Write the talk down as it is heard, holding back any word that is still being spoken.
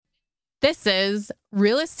This is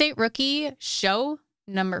Real Estate Rookie show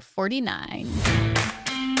number 49.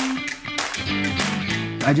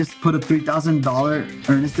 I just put a $3,000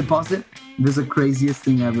 earnest deposit. This is the craziest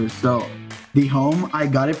thing ever. So the home, I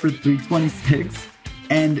got it for $326,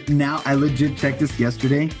 and now I legit checked this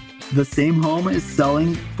yesterday. The same home is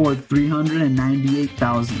selling for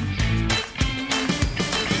 $398,000.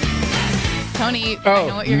 Tony, I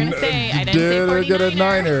know what you're going to say. I didn't say 49er. Get a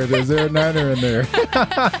niner. Is there a niner in there?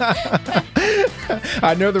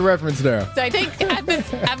 I know the reference now. So I think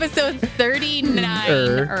episode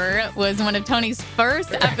 39 was one of Tony's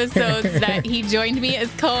first episodes that he joined me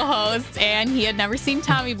as co-host, and he had never seen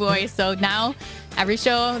Tommy Boy. So now every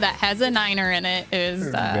show that has a niner in it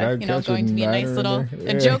is going to be a nice little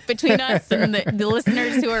a joke between us and the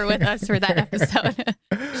listeners who are with us for that episode.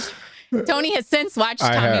 Tony has since watched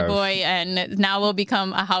Tommy Boy, and now will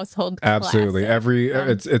become a household Absolutely.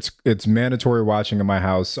 classic. It's mandatory watching in my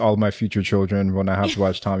house. All of my future children when I have to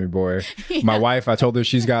watch Tommy Boy. Yeah. My wife, I told her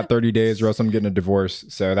she's got 30 days or else I'm getting a divorce.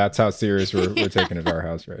 So that's how serious we're taking it at our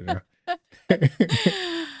house right now.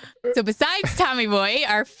 So besides Tommy Boy,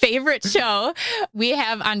 our favorite show, we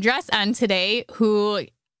have Andres on today, who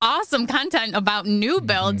awesome content about new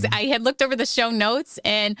builds. I had looked over the show notes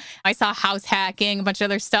and I saw house hacking, a bunch of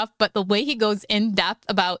other stuff, but the way he goes in depth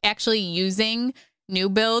about actually using new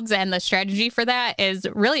builds and the strategy for that is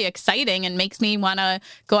really exciting and makes me want to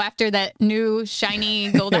go after that new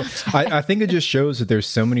shiny gold object. I think it just shows that there's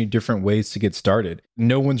so many different ways to get started.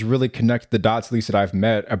 No one's really connected the dots, at least that I've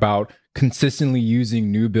met, about consistently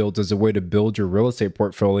using new builds as a way to build your real estate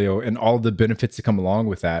portfolio and all the benefits that come along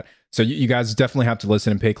with that. So you guys definitely have to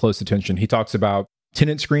listen and pay close attention. He talks about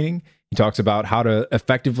tenant screening. He talks about how to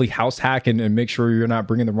effectively house hack and make sure you're not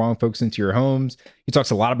bringing the wrong folks into your homes. He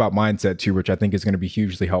talks a lot about mindset too, which I think is going to be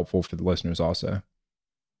hugely helpful for the listeners also.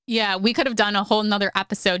 Yeah, we could have done a whole nother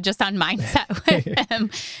episode just on mindset with him.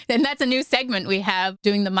 And that's a new segment we have,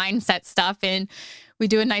 doing the mindset stuff. And we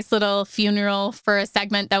do a nice little funeral for a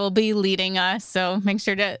segment that will be leading us. So make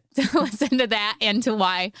sure to listen to that and to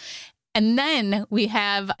why. And then we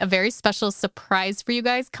have a very special surprise for you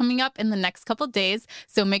guys coming up in the next couple of days.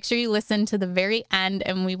 So make sure you listen to the very end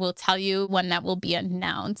and we will tell you when that will be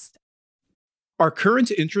announced. Are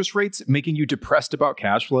current interest rates making you depressed about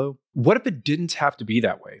cash flow? What if it didn't have to be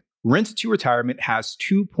that way? Rent to Retirement has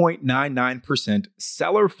 2.99%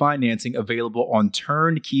 seller financing available on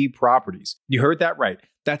turnkey properties. You heard that right.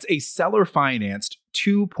 That's a seller financed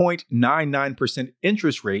 2.99%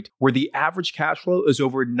 interest rate where the average cash flow is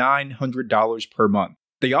over $900 per month.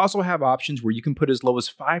 They also have options where you can put as low as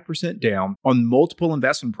 5% down on multiple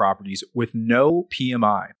investment properties with no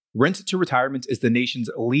PMI. Rent to Retirement is the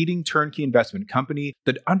nation's leading turnkey investment company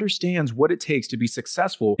that understands what it takes to be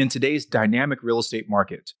successful in today's dynamic real estate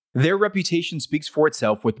market. Their reputation speaks for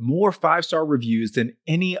itself with more 5-star reviews than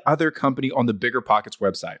any other company on the BiggerPockets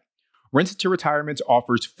website. Rent to Retirement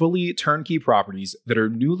offers fully turnkey properties that are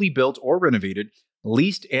newly built or renovated,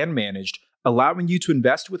 leased and managed, allowing you to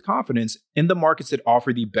invest with confidence in the markets that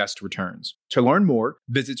offer the best returns. To learn more,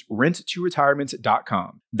 visit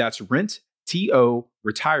renttoretirement.com. That's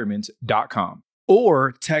renttoretirement.com.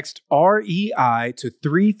 Or text REI to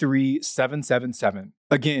 33777.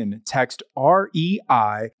 Again, text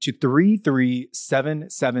REI to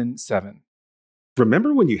 33777.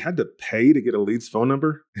 Remember when you had to pay to get a lead's phone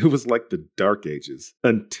number? It was like the dark ages,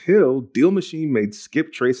 until Deal Machine made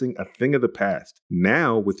skip tracing a thing of the past.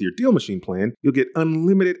 Now, with your Deal Machine plan, you'll get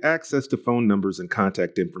unlimited access to phone numbers and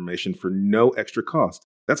contact information for no extra cost.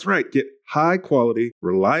 That's right, get high-quality,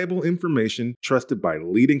 reliable information trusted by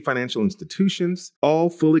leading financial institutions, all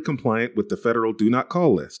fully compliant with the federal Do Not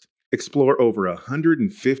Call list. Explore over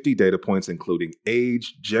 150 data points, including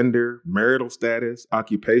age, gender, marital status,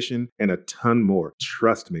 occupation, and a ton more.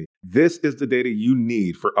 Trust me, this is the data you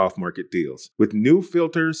need for off-market deals. With new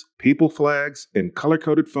filters, people flags, and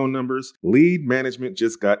color-coded phone numbers, lead management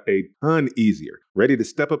just got a ton easier. Ready to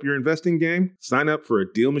step up your investing game? Sign up for a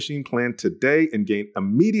Deal Machine plan today and gain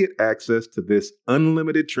immediate access to this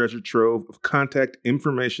unlimited treasure trove of contact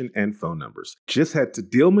information and phone numbers. Just head to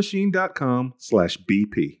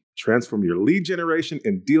DealMachine.com/BP. Transform your lead generation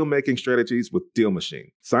and deal-making strategies with Deal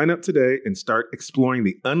Machine. Sign up today and start exploring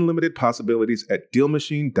the unlimited possibilities at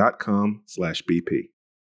DealMachine.com/BP.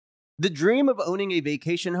 The dream of owning a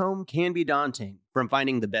vacation home can be daunting. From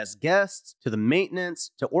finding the best guests, to the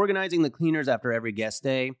maintenance, to organizing the cleaners after every guest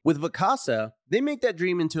day, with Vacasa, they make that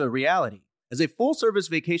dream into a reality. As a full-service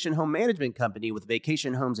vacation home management company with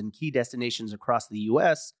vacation homes in key destinations across the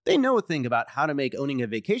U.S., they know a thing about how to make owning a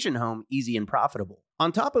vacation home easy and profitable.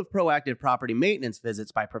 On top of proactive property maintenance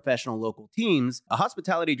visits by professional local teams, a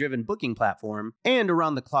hospitality-driven booking platform, and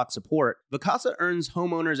around-the-clock support, Vacasa earns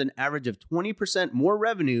homeowners an average of 20% more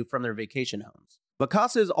revenue from their vacation homes.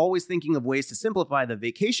 Vacasa is always thinking of ways to simplify the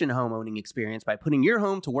vacation home owning experience by putting your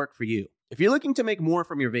home to work for you. If you're looking to make more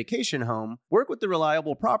from your vacation home, work with the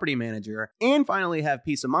reliable property manager, and finally have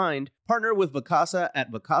peace of mind, partner with Vacasa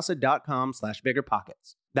at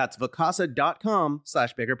vacasa.com/biggerpockets. That's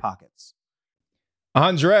vacasa.com/biggerpockets.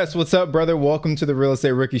 Andres, what's up, brother? Welcome to the Real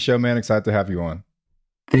Estate Rookie Show, man. Excited to have you on.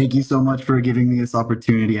 Thank you so much for giving me this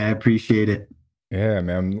opportunity. I appreciate it. Yeah,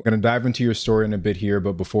 man. I'm going to dive into your story in a bit here,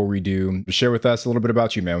 but before we do, share with us a little bit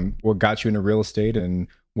about you, man. What got you into real estate and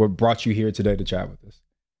what brought you here today to chat with us?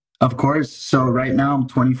 Of course. So right now I'm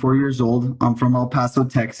 24 years old. I'm from El Paso,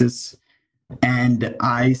 Texas, and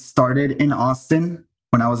I started in Austin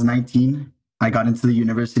when I was 19. I got into the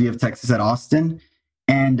University of Texas at Austin,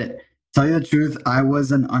 and tell you the truth, I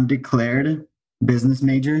was an undeclared business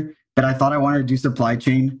major, but I thought I wanted to do supply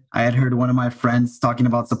chain. I had heard one of my friends talking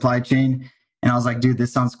about supply chain, and I was like, dude,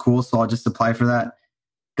 this sounds cool, so I'll just apply for that.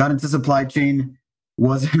 Got into supply chain,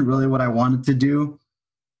 wasn't really what I wanted to do.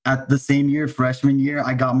 At the same year, freshman year,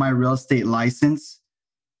 I got my real estate license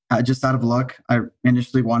just out of luck. I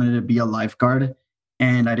initially wanted to be a lifeguard,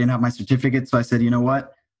 and I didn't have my certificate, so I said, you know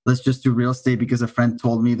what? Let's just do real estate because a friend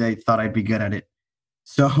told me they thought I'd be good at it.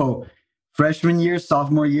 So freshman year,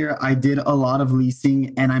 sophomore year, I did a lot of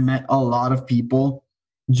leasing and I met a lot of people.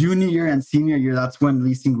 Junior year and senior year, that's when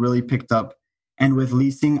leasing really picked up. And with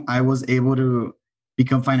leasing, I was able to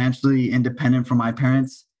become financially independent from my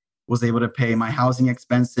parents, was able to pay my housing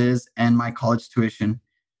expenses and my college tuition,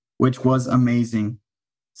 which was amazing.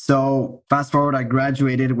 So fast forward, I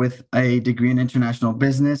graduated with a degree in international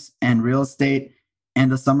business and real estate.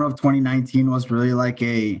 And the summer of 2019 was really like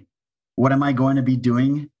what am I going to be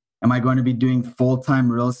doing? Am I going to be doing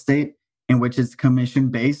full-time real estate in which is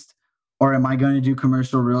commission-based? Or am I going to do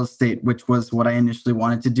commercial real estate, which was what I initially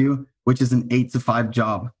wanted to do, which is an 8-to-5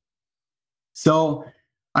 job? So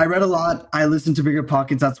I read a lot. I listened to Bigger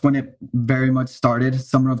Pockets. That's when it very much started,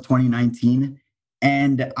 summer of 2019.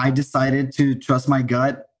 And I decided to trust my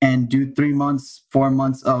gut and do 3 months, 4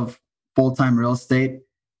 months of full-time real estate.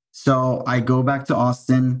 So I go back to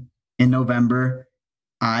Austin in November.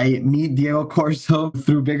 I meet Diego Corso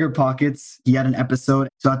through Bigger Pockets. He had an episode.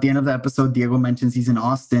 So at the end of the episode, Diego mentions he's in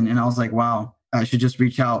Austin. And I was like, wow, I should just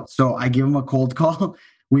reach out. So I give him a cold call.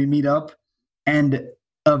 We meet up. And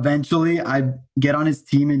eventually I get on his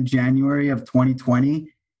team in January of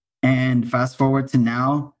 2020. And fast forward to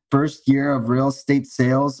now, first year of real estate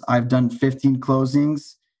sales, I've done 15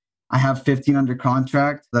 closings. I have 15 under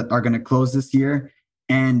contract that are going to close this year.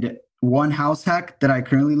 And one house hack that I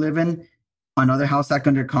currently live in, another house hack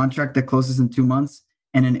under contract that closes in 2 months,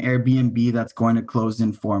 and an Airbnb that's going to close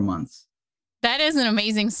in 4 months. That is an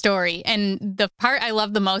amazing story. And the part I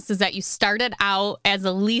love the most is that you started out as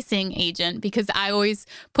a leasing agent, because I always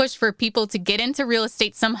push for people to get into real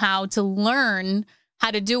estate somehow to learn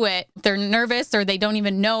how to do it. They're nervous or they don't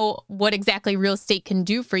even know what exactly real estate can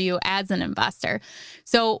do for you as an investor.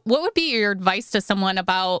 So what would be your advice to someone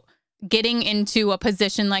about getting into a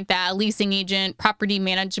position like that, a leasing agent, property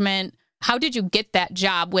management? How did you get that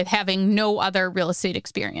job with having no other real estate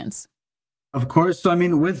experience? Of course. So, I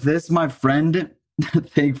mean, with this, my friend,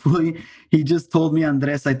 thankfully, he just told me,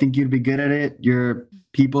 Andres, I think you'd be good at it. You're a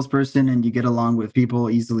people's person and you get along with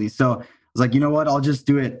people easily. So I was like, you know what? I'll just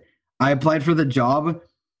do it. I applied for the job.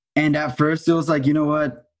 And at first it was like, you know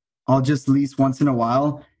what? I'll just lease once in a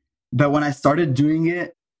while. But when I started doing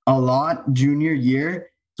it a lot, junior year,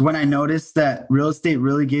 is when I noticed that real estate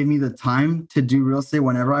really gave me the time to do real estate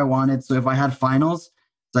whenever I wanted. So if I had finals,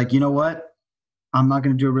 it's like, you know what? I'm not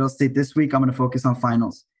going to do real estate this week. I'm going to focus on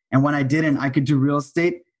finals. And when I didn't, I could do real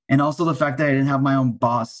estate. And also the fact that I didn't have my own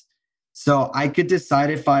boss. So I could decide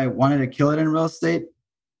if I wanted to kill it in real estate,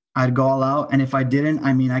 I'd go all out. And if I didn't,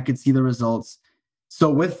 I mean, I could see the results. So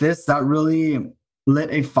with this, that really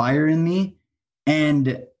lit a fire in me.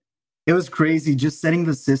 And it was crazy just setting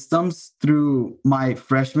the systems through my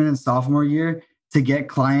freshman and sophomore year to get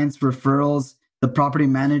clients, referrals, the property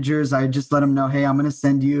managers. I just let them know, hey, I'm going to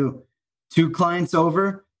send you 2 clients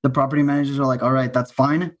over. The property managers are like, all right, that's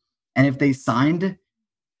fine. And if they signed,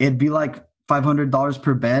 it'd be like $500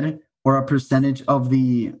 per bed or a percentage of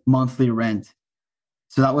the monthly rent.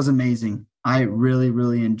 So that was amazing. I really,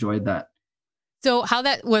 really enjoyed that. So how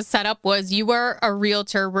that was set up was you were a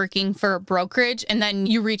realtor working for a brokerage, and then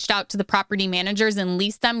you reached out to the property managers and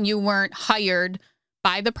leased them. You weren't hired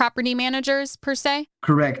by the property managers per se?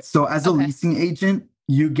 Correct. So as a leasing agent,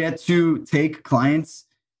 you get to take clients.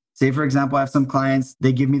 Say, for example, I have some clients,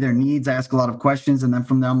 they give me their needs. I ask a lot of questions. And then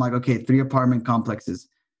from there, I'm like, okay, 3 apartment complexes.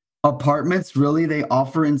 Apartments, really, they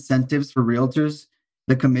offer incentives for realtors,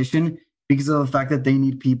 the commission, because of the fact that they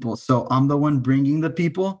need people. So I'm the one bringing the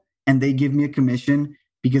people and they give me a commission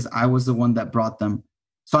because I was the one that brought them.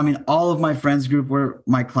 So, I mean, all of my friends group were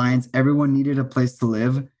my clients. Everyone needed a place to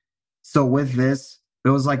live. So with this, it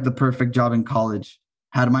was like the perfect job in college.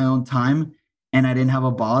 Had my own time and I didn't have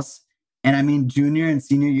a boss. And I mean, junior and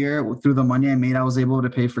senior year, through the money I made, I was able to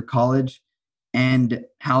pay for college and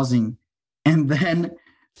housing. And then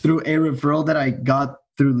through a referral that I got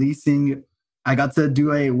through leasing, I got to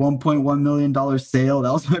do a $1.1 million sale.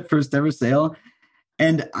 That was my first ever sale.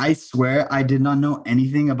 And I swear I did not know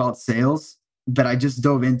anything about sales, but I just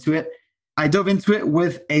dove into it. I dove into it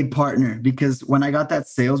with a partner because when I got that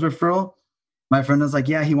sales referral, my friend was like,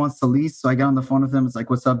 yeah, he wants to lease. So I got on the phone with him. It's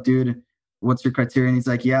like, what's up, dude? What's your criteria? And he's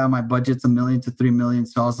like, yeah, my budget's $1 million to $3 million.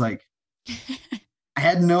 So I was like, I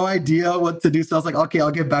had no idea what to do. So I was like, okay, I'll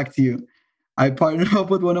get back to you. I partnered up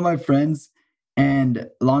with one of my friends. And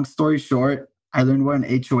long story short, I learned what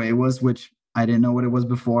an HOA was, which I didn't know what it was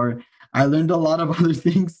before. I learned a lot of other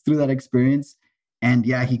things through that experience. And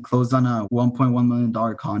yeah, he closed on a $1.1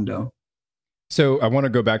 million condo. So I want to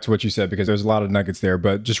go back to what you said because there's a lot of nuggets there,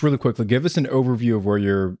 but just really quickly, give us an overview of where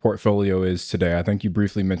your portfolio is today. I think you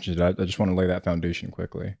briefly mentioned it. I just want to lay that foundation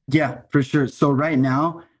quickly. Yeah, for sure. So right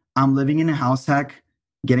now I'm living in a house hack,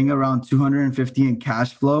 getting around 250 in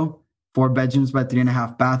cash flow, 4 bedrooms by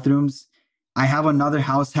 3.5 bathrooms. I have another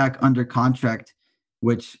house hack under contract,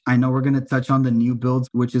 which I know we're going to touch on the new builds,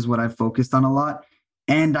 which is what I focused on a lot.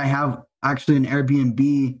 And I have actually an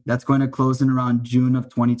Airbnb that's going to close in around June of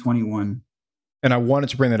 2021. And I wanted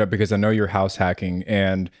to bring that up because I know you're house hacking,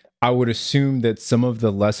 and I would assume that some of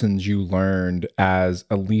the lessons you learned as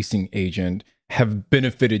a leasing agent have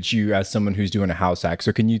benefited you as someone who's doing a house hack.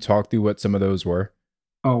 So can you talk through what some of those were?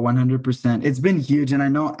 Oh, 100%. It's been huge. And I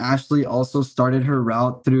know Ashley also started her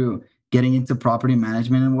route through getting into property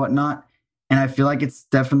management and whatnot. And I feel like it's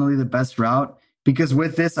definitely the best route because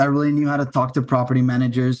with this, I really knew how to talk to property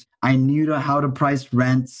managers. I knew how to price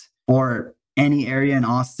rents for any area in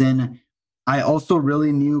Austin. I also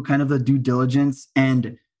really knew kind of the due diligence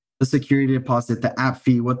and the security deposit, the app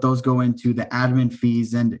fee, what those go into, the admin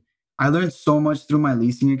fees. And I learned so much through my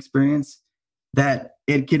leasing experience that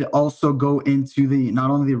it could also go into the not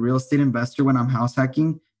only the real estate investor when I'm house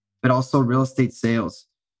hacking, but also real estate sales.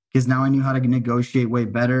 Because now I knew how to negotiate way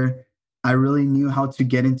better. I really knew how to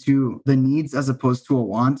get into the needs as opposed to a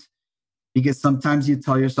want. Because sometimes you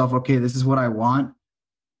tell yourself, okay, this is what I want,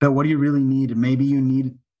 but what do you really need? Maybe you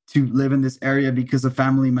need to live in this area because a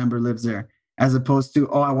family member lives there, as opposed to,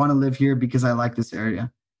 oh, I want to live here because I like this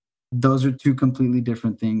area. Those are 2 completely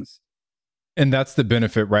different things. And that's the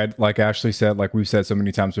benefit, right? Like Ashley said, like we've said so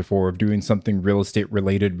many times before, of doing something real estate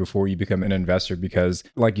related before you become an investor, because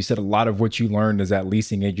like you said, a lot of what you learned as that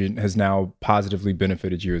leasing agent has now positively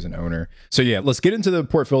benefited you as an owner. So yeah, let's get into the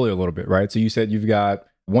portfolio a little bit, right? So you said you've got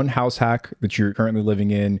one house hack that you're currently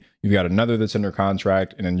living in, you've got another that's under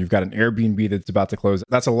contract, and then you've got an Airbnb that's about to close.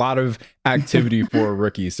 That's a lot of activity for a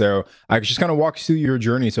rookie. So I just kind of walk you through your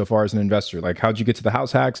journey so far as an investor. Like, how'd you get to the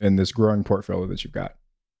house hacks and this growing portfolio that you've got?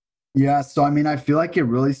 Yeah, so I mean, I feel like it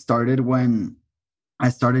really started when I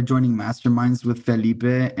started joining masterminds with Felipe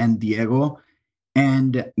and Diego.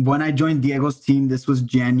 And when I joined Diego's team, this was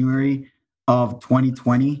January of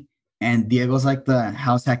 2020. And Diego's like the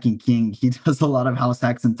house hacking king. He does a lot of house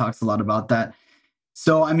hacks and talks a lot about that.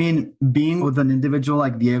 So, I mean, being with an individual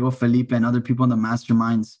like Diego, Felipe, and other people in the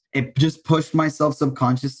masterminds, it just pushed myself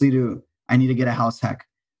subconsciously to, I need to get a house hack.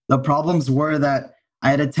 The problems were that I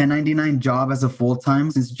had a 1099 job as a full-time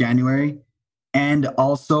since January. And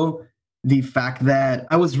also the fact that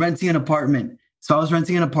I was renting an apartment. So I was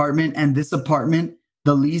renting an apartment, and this apartment,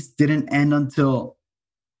 the lease didn't end until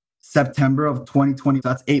September of 2020. So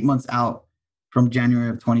that's 8 months out from January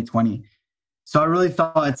of 2020. So I really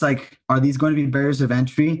thought, it's like, are these going to be barriers of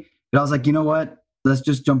entry? But I was like, you know what? Let's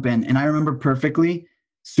just jump in. And I remember perfectly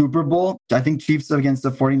Super Bowl, I think Chiefs against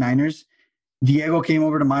the 49ers. Diego came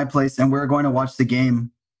over to my place and we were going to watch the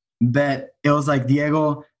game. But it was like,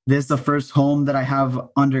 Diego, this is the first home that I have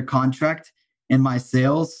under contract in my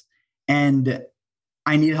sales. And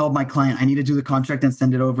I need to help my client. I need to do the contract and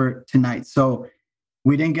send it over tonight. So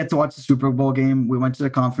we didn't get to watch the Super Bowl game. We went to the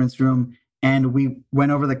conference room and we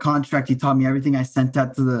went over the contract. He taught me everything. I sent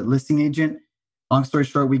that to the listing agent. Long story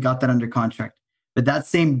short, we got that under contract. But that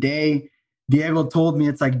same day, Diego told me,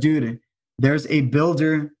 it's like, dude, there's a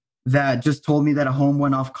builder that just told me that a home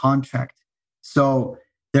went off contract. So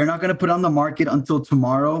they're not going to put on the market until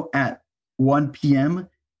tomorrow at 1 p.m.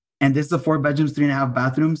 And this is a 4 bedrooms, 3.5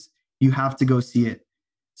 bathrooms. You have to go see it.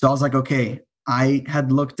 So I was like, okay, I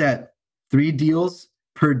had looked at 3 deals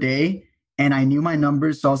per day and I knew my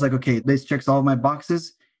numbers. So I was like, okay, this checks all of my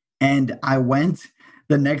boxes. And I went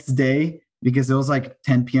the next day because it was like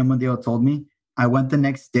 10 p.m. when they all told me. I went the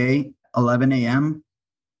next day, 11 a.m.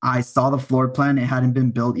 I saw the floor plan. It hadn't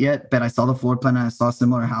been built yet, but I saw the floor plan and I saw a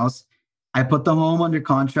similar house. I put the home under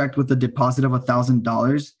contract with a deposit of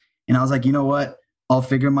 $1,000. And I was like, you know what? I'll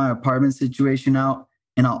figure my apartment situation out.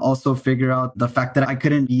 And I'll also figure out the fact that I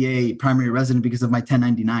couldn't be a primary resident because of my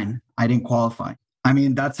 1099. I didn't qualify. I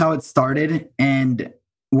mean, that's how it started. And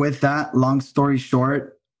with that, long story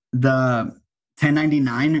short, the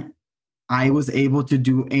 1099, I was able to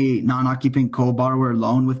do a non-occupant co-borrower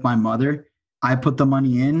loan with my mother. I put the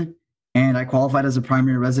money in and I qualified as a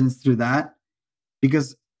primary residence through that.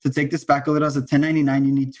 Because to take this back a little, as a 1099,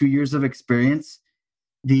 you need 2 years of experience.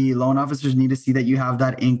 The loan officers need to see that you have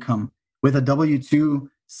that income. With a W-2,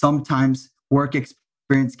 sometimes work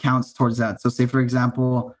experience counts towards that. So say, for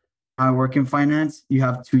example, I work in finance, you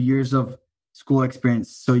have 2 years of school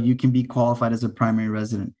experience, so you can be qualified as a primary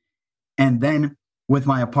resident. And then with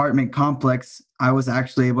my apartment complex, I was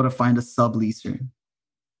actually able to find a subleaser.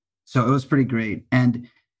 So it was pretty great. And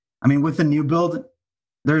I mean, with a new build,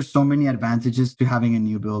 there's so many advantages to having a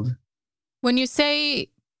new build. When you say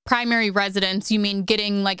primary residence, you mean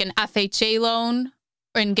getting like an FHA loan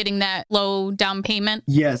and getting that low down payment?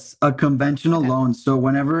 Yes, a conventional loan. So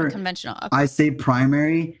whenever Conventional. Okay. I say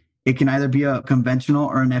primary, it can either be a conventional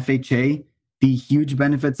or an FHA. The huge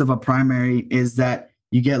benefits of a primary is that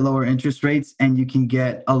you get lower interest rates and you can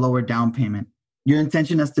get a lower down payment. Your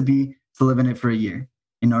intention has to be to live in it for a year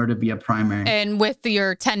in order to be a primary. And with your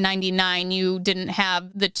 1099, you didn't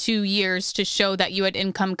have the 2 years to show that you had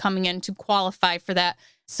income coming in to qualify for that.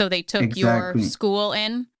 So they took your school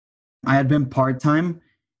in? I had been part-time,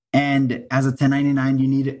 and as a 1099, you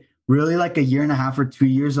need really like a 1.5 or 2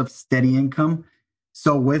 years of steady income.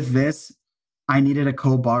 So with this, I needed a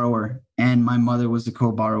co-borrower, and my mother was a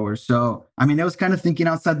co-borrower. So, I mean, it was kind of thinking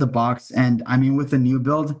outside the box. And I mean, with a new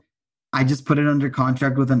build, I just put it under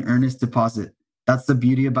contract with an earnest deposit. That's the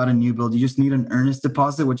beauty about a new build. You just need an earnest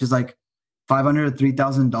deposit, which is like $500 to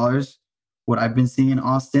 $3,000, what I've been seeing in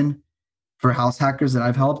Austin for house hackers that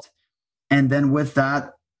I've helped. And then with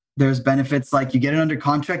that, there's benefits like you get it under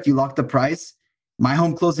contract, you lock the price. My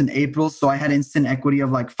home closed in April, so I had instant equity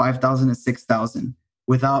of like $5,000 to $6,000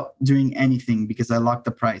 without doing anything because I locked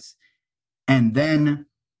the price. And then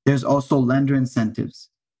there's also lender incentives.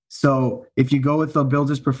 So if you go with a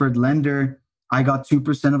builder's preferred lender, I got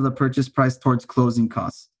 2% of the purchase price towards closing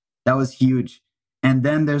costs. That was huge. And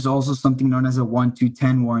then there's also something known as a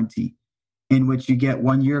 1-2-10 warranty, in which you get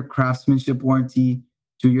 1 year craftsmanship warranty,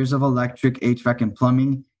 2 years of electric, HVAC, and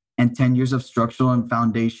plumbing, and 10 years of structural and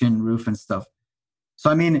foundation, roof, and stuff. So,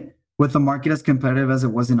 I mean, with the market as competitive as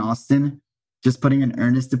it was in Austin, just putting an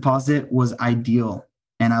earnest deposit was ideal.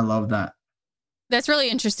 And I love that. That's really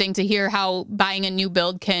interesting to hear how buying a new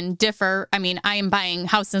build can differ. I mean, I am buying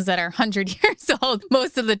houses that are 100 years old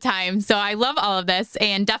most of the time. So I love all of this,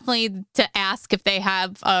 and definitely to ask if they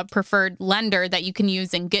have a preferred lender that you can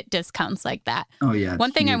use and get discounts like that. Oh, yeah.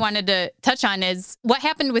 One thing I wanted to touch on is what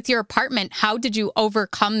happened with your apartment? How did you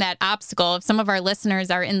overcome that obstacle? If some of our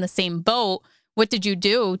listeners are in the same boat, what did you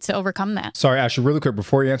do to overcome that? Sorry, Ashley, really quick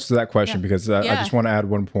before you answer that question, because I just want to add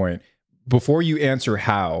one point. Before you answer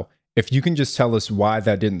how, if you can just tell us why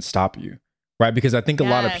that didn't stop you, right? Because I think a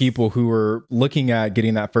lot of people who are looking at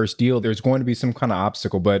getting that first deal, there's going to be some kind of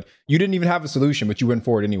obstacle, but you didn't even have a solution, but you went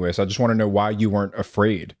forward anyway. So I just want to know why you weren't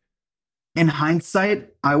afraid. In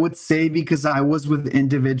hindsight, I would say because I was with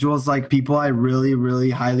individuals, like people I really,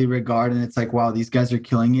 really highly regard. And it's like, wow, these guys are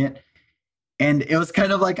killing it. And it was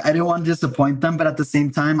kind of like, I didn't want to disappoint them. But at the same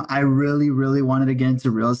time, I really, really wanted to get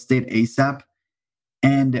into real estate ASAP.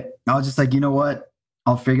 And I was just like, you know what?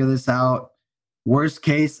 I'll figure this out. Worst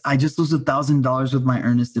case, I just lose $1,000 with my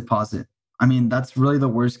earnest deposit. I mean, that's really the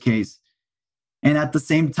worst case. And at the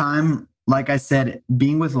same time, like I said,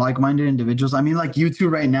 being with like-minded individuals, I mean, like you two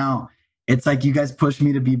right now, it's like you guys push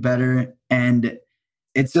me to be better. And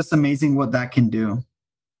it's just amazing what that can do.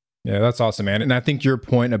 Yeah, that's awesome, man. And I think your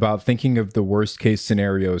point about thinking of the worst case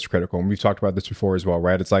scenario is critical. And we've talked about this before as well,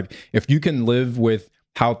 right? It's like, if you can live with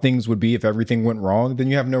how things would be if everything went wrong, then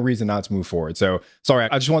you have no reason not to move forward. So sorry,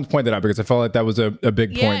 I just wanted to point that out because I felt like that was a big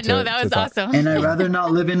point. Yeah, no, that was awesome. And I'd rather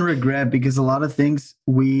not live in regret because a lot of things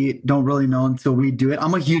we don't really know until we do it.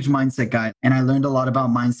 I'm a huge mindset guy, and I learned a lot about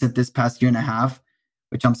mindset this past 1.5 years,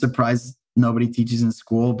 which I'm surprised nobody teaches in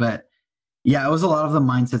school. But yeah, it was a lot of the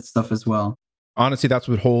mindset stuff as well. Honestly, that's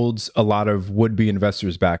what holds a lot of would-be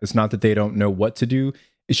investors back. It's not that they don't know what to do.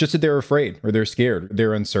 It's just that they're afraid or they're scared.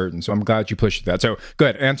 They're uncertain. So I'm glad you pushed that. So go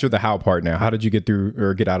ahead, answer the how part now. How did you get through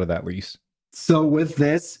or get out of that lease? So with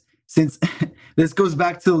this, since this goes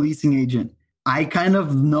back to the leasing agent, I kind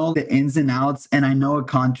of know the ins and outs and I know a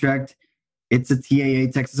contract. It's a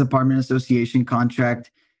TAA, Texas Apartment Association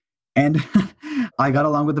contract. And I got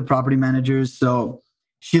along with the property managers. So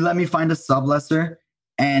she let me find a sublessor.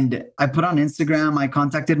 And I put on Instagram, I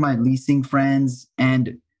contacted my leasing friends,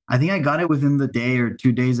 and I think I got it within the day or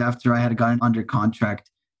 2 days after I had gotten under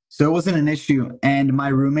contract. So it wasn't an issue. And my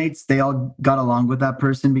roommates, they all got along with that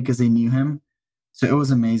person because they knew him. So it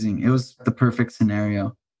was amazing. It was the perfect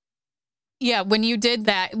scenario. Yeah, when you did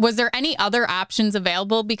that, was there any other options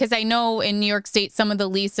available? Because I know in New York State, some of the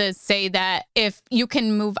leases say that if you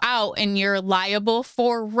can move out and you're liable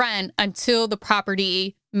for rent until the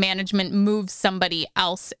property management moves somebody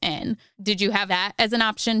else in. Did you have that as an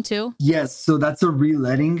option too? Yes. So that's a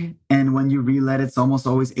reletting. And when you relet, it's almost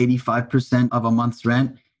always 85% of a month's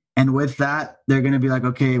rent. And with that, they're going to be like,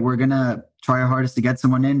 okay, we're going to try our hardest to get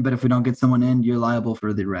someone in. But if we don't get someone in, you're liable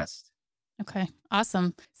for the rest. Okay,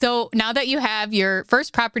 awesome. So now that you have your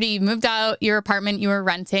first property, you moved out your apartment you were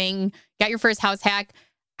renting, got your first house hack,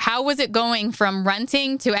 how was it going from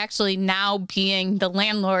renting to actually now being the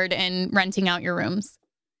landlord and renting out your rooms?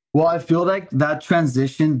 Well, I feel like that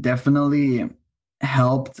transition definitely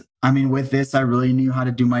helped. I mean, with this, I really knew how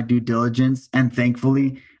to do my due diligence. And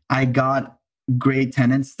thankfully, I got great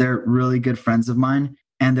tenants. They're really good friends of mine.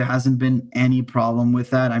 And there hasn't been any problem with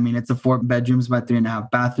that. I mean, it's a 4 bedrooms by 3.5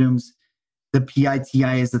 bathrooms. The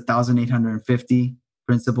PITI is $1,850,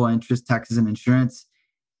 principal, interest, taxes, and insurance.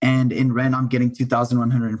 And in rent, I'm getting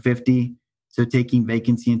 $2,150. So taking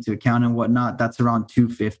vacancy into account and whatnot, that's around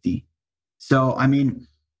 $250. So, I mean,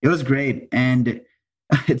 it was great. And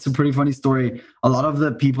it's a pretty funny story. A lot of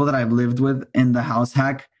the people that I've lived with in the house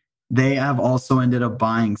hack, they have also ended up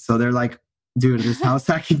buying. So they're like, dude, this house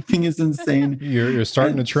hacking thing is insane. You're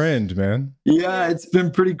starting a trend, man. Yeah, it's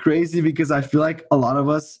been pretty crazy because I feel like a lot of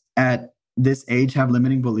us at this age have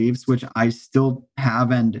limiting beliefs, which I still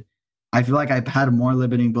have. And I feel like I've had more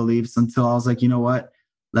limiting beliefs until I was like, you know what?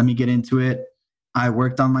 Let me get into it. I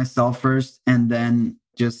worked on myself first and then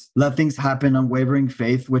just let things happen. Unwavering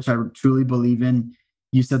faith, which I truly believe in.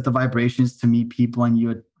 You set the vibrations to meet people and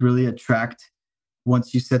you really attract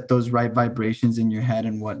once you set those right vibrations in your head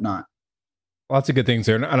and whatnot. Lots of good things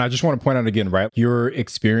there. And I just want to point out again, right? Your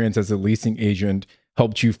experience as a leasing agent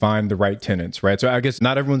helped you find the right tenants, right? So I guess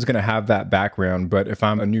not everyone's going to have that background, but if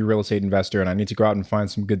I'm a new real estate investor and I need to go out and find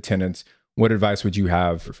some good tenants, what advice would you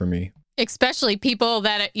have for me? Especially people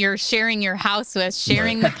that you're sharing your house with,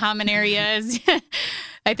 sharing the common areas.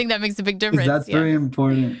 I think that makes a big difference. That's very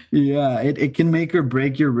important. Yeah, it can make or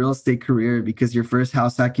break your real estate career because your first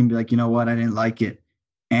house hack can be like, you know what, I didn't like it.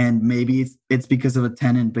 And maybe it's because of a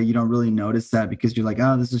tenant, but you don't really notice that because you're like,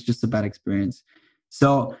 oh, this is just a bad experience.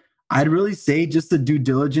 So I'd really say just the due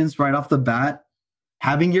diligence right off the bat,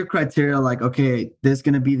 having your criteria like, okay, this is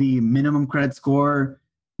going to be the minimum credit score.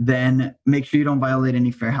 Then make sure you don't violate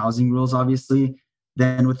any fair housing rules, obviously.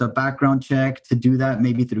 Then with a background check to do that,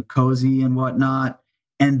 maybe through Cozy and whatnot.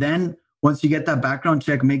 And then once you get that background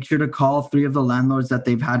check, make sure to call 3 of the landlords that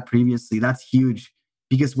they've had previously. That's huge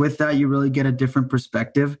because with that, you really get a different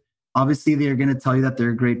perspective. Obviously, they're going to tell you that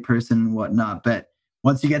they're a great person and whatnot. But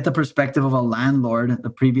once you get the perspective of a landlord, the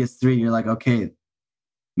previous 3, you're like, okay,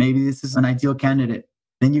 maybe this is an ideal candidate.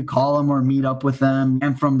 Then you call them or meet up with them.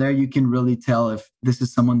 And from there, you can really tell if this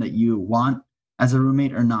is someone that you want as a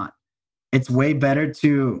roommate or not. It's way better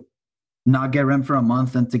to not get rent for a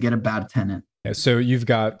month than to get a bad tenant. Yeah, so you've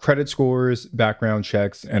got credit scores, background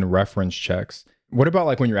checks, and reference checks. What about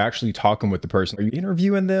like when you're actually talking with the person? Are you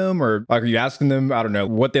interviewing them or like are you asking them, I don't know,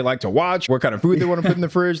 what they like to watch, what kind of food they want to put in the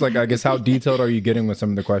fridge? Like, I guess how detailed are you getting with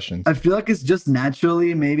some of the questions? I feel like it's just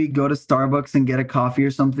naturally maybe go to Starbucks and get a coffee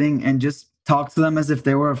or something and just talk to them as if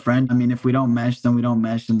they were a friend. I mean, if we don't mesh, then we don't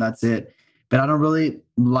mesh and that's it. But I don't really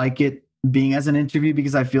like it being as an interview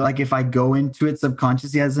because I feel like if I go into it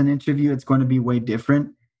subconsciously as an interview, it's going to be way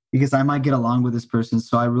different because I might get along with this person.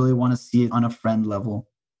 So I really want to see it on a friend level.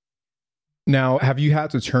 Now, have you had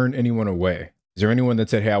to turn anyone away? Is there anyone that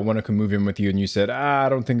said, hey, I want to come move in with you? And you said, I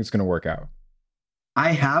don't think it's going to work out.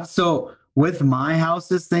 I have. So with my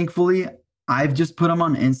houses, thankfully, I've just put them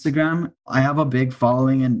on Instagram. I have a big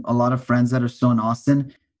following and a lot of friends that are still in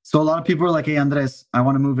Austin. So a lot of people are like, hey, Andres, I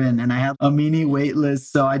want to move in. And I have a mini wait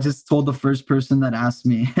list. So I just told the first person that asked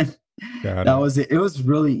me. That was it. It was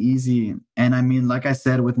really easy. And I mean, like I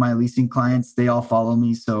said, with my leasing clients, they all follow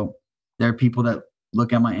me. So there are people that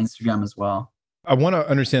look at my Instagram as well. I want to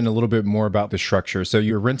understand a little bit more about the structure. So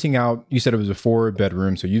you're renting out, you said it was a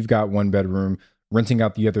 4-bedroom. So you've got 1 bedroom, renting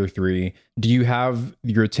out the other 3. Do you have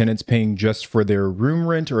your tenants paying just for their room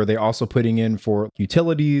rent, or are they also putting in for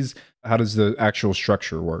utilities? How does the actual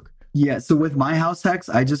structure work? Yeah, so with my house hacks,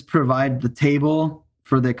 I just provide the table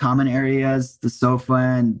for the common areas, the sofa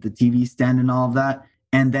and the TV stand and all of that.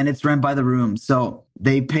 And then it's rent by the room. So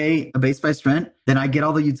they pay a base price rent. Then I get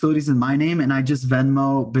all the utilities in my name and I just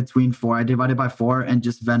Venmo between 4. I divide it by 4 and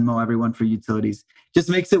just Venmo everyone for utilities. Just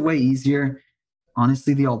makes it way easier.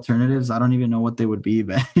 Honestly, the alternatives, I don't even know what they would be,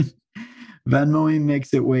 but Venmoing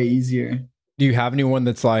makes it way easier. Do you have anyone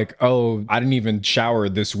that's like, oh, I didn't even shower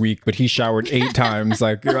this week, but he showered 8 times.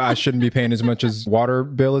 Like, I shouldn't be paying as much as water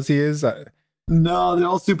bill as he is? No, they're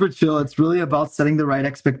all super chill. It's really about setting the right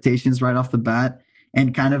expectations right off the bat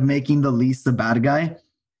and kind of making the lease the bad guy.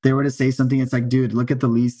 They were to say something, it's like, dude, look at the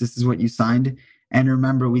lease. This is what you signed. And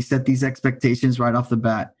remember, we set these expectations right off the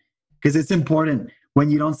bat because it's important. When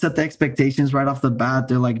you don't set the expectations right off the bat,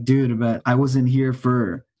 they're like, dude, but I wasn't here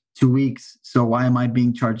for 2 weeks. So why am I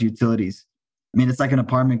being charged utilities? I mean, it's like an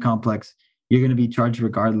apartment complex. You're going to be charged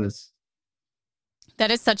regardless.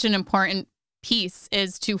 That is such an important piece,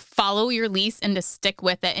 is to follow your lease and to stick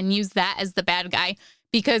with it and use that as the bad guy,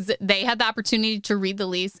 because they had the opportunity to read the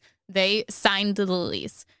lease. They signed the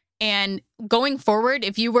lease. And going forward,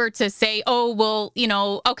 if you were to say, oh, well,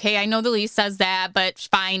 okay, I know the lease says that, but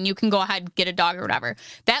fine, you can go ahead and get a dog or whatever.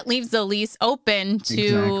 That leaves the lease open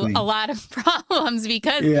to a lot of problems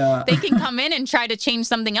because they can come in and try to change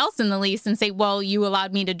something else in the lease and say, well, you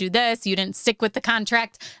allowed me to do this. You didn't stick with the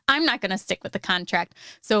contract. I'm not going to stick with the contract.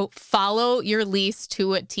 So follow your lease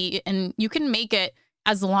to a T, and you can make it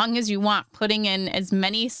as long as you want, putting in as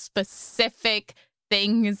many specific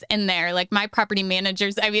things in there. Like my property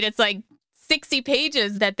managers, I mean, it's like 60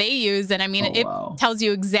 pages that they use. And I mean, it tells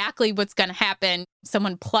you exactly what's going to happen.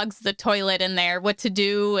 Someone plugs the toilet in there, what to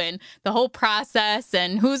do, and the whole process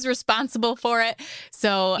and who's responsible for it.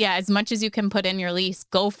 So yeah, as much as you can put in your lease,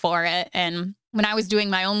 go for it. And when I was doing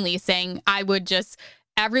my own leasing, I would just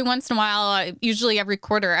every once in a while, usually every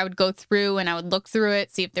quarter, I would go through and I would look through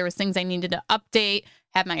it, see if there was things I needed to update,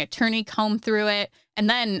 have my attorney comb through it. And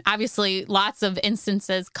then obviously lots of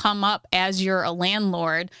instances come up as you're a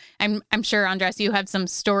landlord. I'm sure, Andres, you have some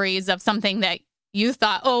stories of something that you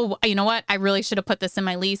thought, oh, you know what? I really should have put this in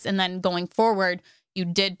my lease. And then going forward, you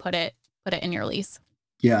did put it in your lease.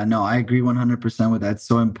 Yeah, no, I agree 100% with that. It's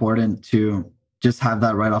so important to just have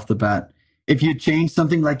that right off the bat. If you change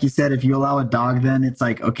something, like you said, if you allow a dog, then it's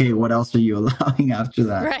like, okay, what else are you allowing after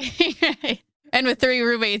that? Right. And with 3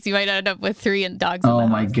 roommates, you might end up with 3 dogs. Oh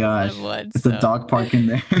my gosh. It's a dog park in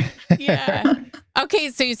there. Yeah. Okay.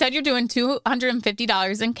 So you said you're doing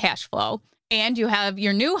 $250 in cash flow and you have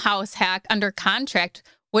your new house hack under contract.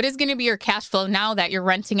 What is going to be your cash flow now that you're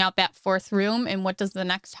renting out that 4th room? And what does the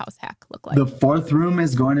next house hack look like? The 4th room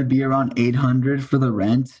is going to be around $800 for the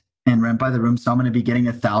rent and rent by the room. So I'm going to be getting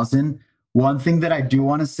 $1,000. One thing that I do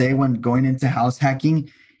want to say when going into house hacking,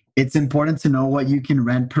 it's important to know what you can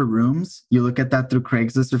rent per rooms. You look at that through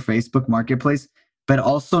Craigslist or Facebook Marketplace, but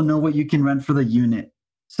also know what you can rent for the unit.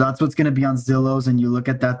 So that's what's going to be on Zillow's, and you look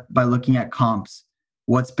at that by looking at comps.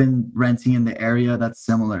 What's been renting in the area that's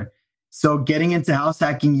similar. So getting into house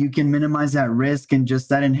hacking, you can minimize that risk and just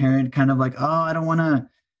that inherent kind of like, oh, I don't want to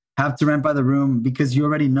have to rent by the room, because you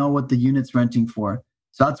already know what the unit's renting for.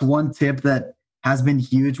 So that's one tip that has been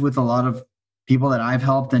huge with a lot of people that I've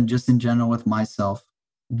helped and just in general with myself.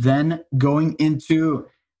 Then going into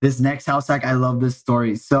this next house hack, I love this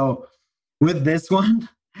story. So with this one,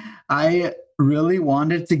 I really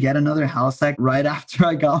wanted to get another house hack right after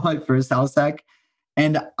I got my first house hack.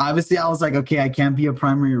 And obviously I was like, okay, I can't be a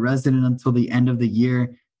primary resident until the end of the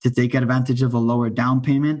year to take advantage of a lower down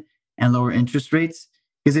payment and lower interest rates.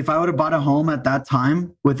 Because if I would have bought a home at that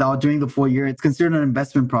time without doing the full year, it's considered an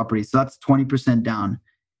investment property. So that's 20% down.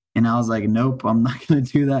 And I was like, nope, I'm not going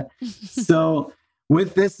to do that. So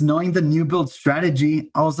with this, knowing the new build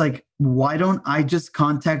strategy, I was like, why don't I just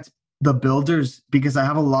contact the builders? Because I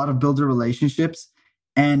have a lot of builder relationships.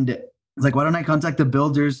 And it's like, why don't I contact the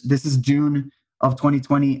builders? This is June of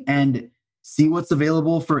 2020 and see what's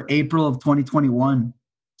available for April of 2021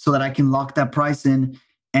 so that I can lock that price in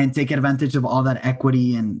and take advantage of all that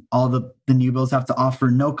equity and all the new builds have to offer.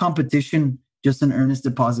 No competition, just an earnest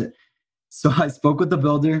deposit. So I spoke with the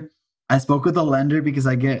builder. I spoke with the lender because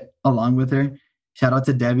I get along with her. Shout out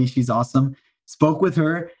to Debbie. She's awesome. Spoke with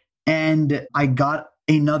her and I got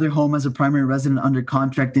another home as a primary resident under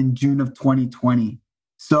contract in June of 2020.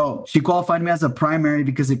 So she qualified me as a primary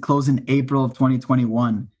because it closed in April of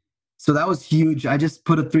 2021. So that was huge. I just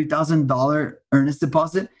put a $3,000 earnest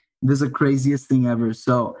deposit This is the craziest thing ever.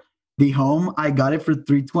 So the home, I got it for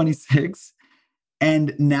 326.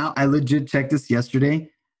 And now I legit checked this yesterday.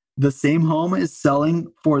 The same home is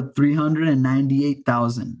selling for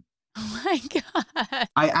 398,000. Oh my God.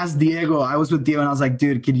 I asked Diego, I was with Diego and I was like,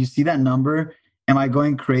 dude, could you see that number? Am I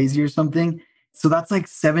going crazy or something? So that's like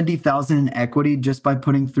 70,000 in equity just by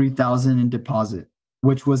putting 3,000 in deposit,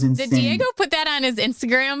 which was insane. Did Diego put that on his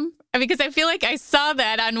Instagram? Because I feel like I saw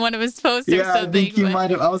that on one of his posts or something. I think he might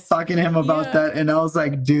have. I was talking to him about that and I was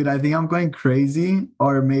like, dude, I think I'm going crazy,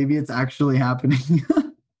 or maybe it's actually happening.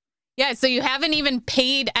 Yeah, so you haven't even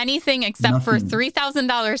paid anything except for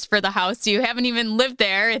 $3,000 for the house. You haven't even lived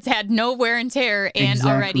there. It's had no wear and tear, and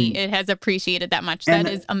already it has appreciated that much. And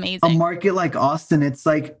that is amazing. A market like Austin, it's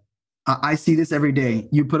like, I see this every day.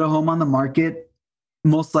 You put a home on the market,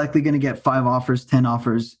 most likely going to get 5 offers, 10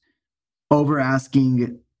 offers, over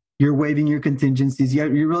asking. You're waiving your contingencies.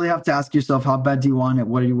 You really have to ask yourself, how bad do you want it?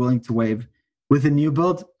 What are you willing to waive? With a new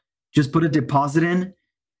build, just put a deposit in.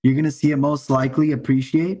 You're going to see it most likely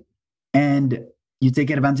appreciate. And you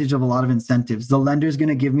take advantage of a lot of incentives. The lender's going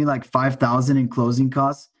to give me like $5,000 in closing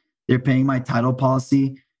costs. They're paying my title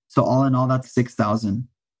policy. So all in all, that's $6,000.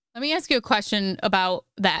 Let me ask you a question about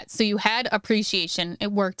that. So you had appreciation.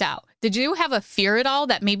 It worked out. Did you have a fear at all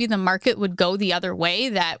that maybe the market would go the other way,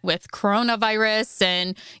 that with coronavirus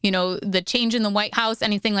and, the change in the White House,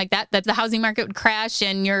 anything like that, that the housing market would crash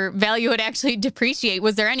and your value would actually depreciate?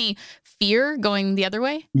 Was there any fear going the other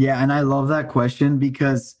way? Yeah. And I love that question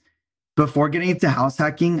because before getting into house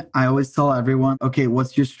hacking, I always tell everyone, okay,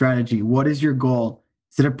 what's your strategy? What is your goal?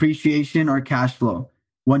 Is it appreciation or cash flow?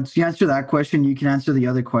 Once you answer that question, you can answer the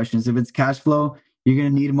other questions. If it's cash flow, you're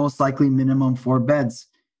going to need most likely minimum 4 beds,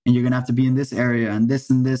 and you're going to have to be in this area and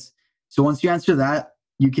this and this. So once you answer that,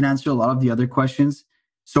 you can answer a lot of the other questions.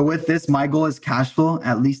 So with this, my goal is cash flow,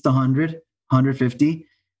 at least 100, 150.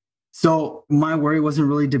 So my worry wasn't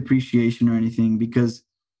really depreciation or anything because,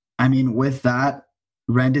 with that,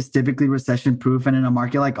 rent is typically recession proof. And in a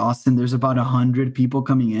market like Austin, there's about 100 people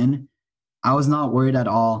coming in. I was not worried at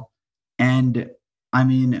all. And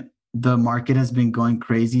the market has been going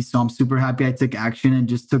crazy. So I'm super happy I took action and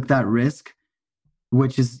just took that risk,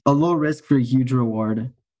 which is a low risk for a huge reward.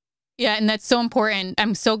 Yeah, and that's so important.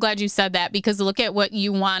 I'm so glad you said that because look at what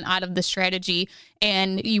you want out of the strategy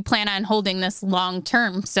and you plan on holding this long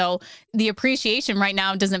term. So the appreciation right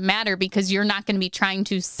now doesn't matter because you're not going to be trying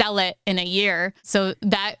to sell it in a year. So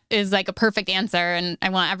that is like a perfect answer. And I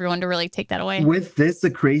want everyone to really take that away. With this, the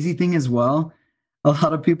crazy thing as well, a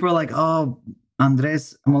lot of people are like, oh,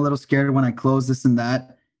 Andres, I'm a little scared when I close this and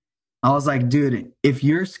that. I was like, dude, if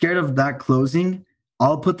you're scared of that closing,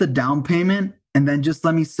 I'll put the down payment and then just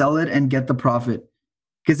let me sell it and get the profit.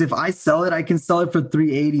 Because if I sell it, I can sell it for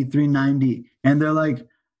 380, 390. And they're like,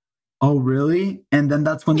 oh, really? And then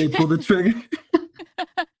that's when they pull the trigger.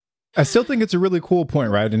 I still think it's a really cool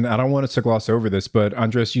point, right? And I don't want us to gloss over this, but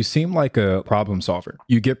Andres, you seem like a problem solver.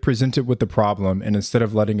 You get presented with the problem, and instead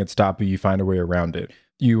of letting it stop you, you find a way around it.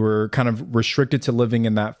 You were kind of restricted to living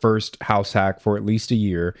in that first house hack for at least a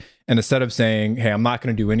year. And instead of saying, hey, I'm not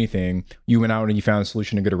going to do anything, you went out and you found a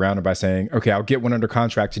solution to get around it by saying, okay, I'll get one under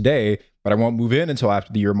contract today, but I won't move in until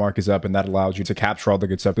after the year mark is up. And that allows you to capture all the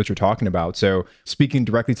good stuff that you're talking about. So speaking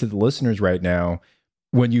directly to the listeners right now,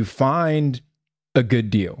 when you find a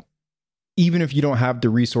good deal, even if you don't have the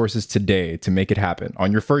resources today to make it happen.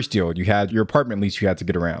 On your first deal, you had your apartment lease you had to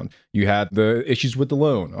get around. You had the issues with the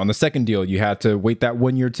loan. On the second deal, you had to wait that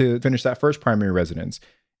 1 year to finish that first primary residence.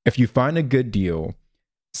 If you find a good deal,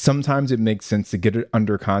 sometimes it makes sense to get it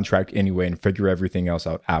under contract anyway and figure everything else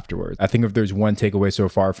out afterwards. I think if there's one takeaway so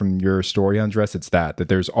far from your story, Andres, it's that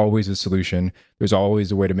there's always a solution. There's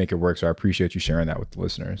always a way to make it work. So I appreciate you sharing that with the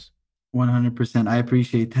listeners. 100%. I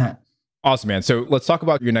appreciate that. Awesome, man. So let's talk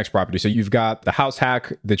about your next property. So you've got the house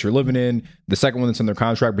hack that you're living in, the second one that's under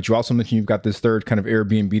contract, but you also mentioned you've got this third kind of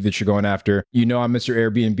Airbnb that you're going after. I'm Mr.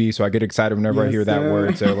 Airbnb, so I get excited whenever I hear that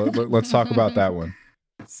word. So let's talk about that one.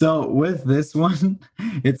 So with this one,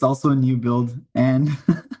 it's also a new build. And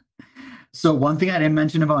so one thing I didn't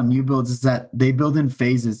mention about new builds is that they build in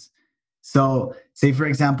phases. So say, for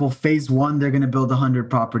example, phase 1, they're going to build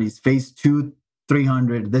 100 properties. Phase 2,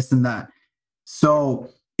 300, this and that.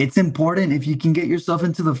 So it's important if you can get yourself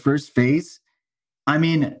into the first phase.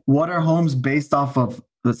 What are homes based off of?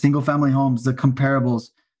 The single family homes, the comparables.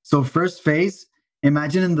 So first phase,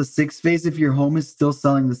 imagine in the 6th phase, if your home is still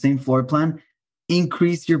selling the same floor plan,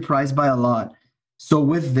 increase your price by a lot. So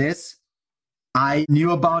with this, I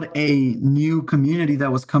knew about a new community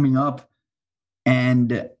that was coming up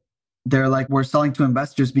and they're like, we're selling to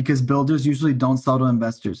investors because builders usually don't sell to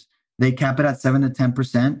investors. They cap it at 7 to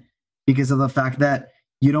 10% because of the fact that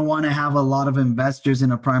You don't want to have a lot of investors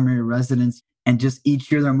in a primary residence and just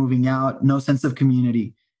each year they're moving out, no sense of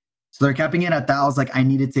community. So they're capping it at that. I was like, I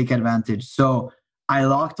need to take advantage. So I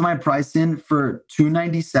locked my price in for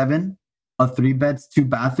 $297, a 3 beds, 2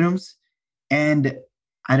 bathrooms. And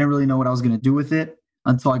I didn't really know what I was going to do with it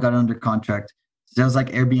until I got it under contract. So it was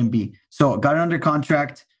like Airbnb. So got it under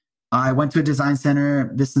contract. I went to a design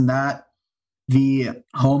center, this and that. The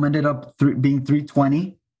home ended up being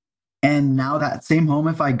 $320. And now that same home,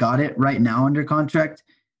 if I got it right now under contract,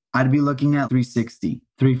 I'd be looking at $360,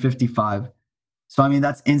 $355. So, I mean,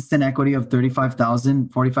 that's instant equity of $35,000,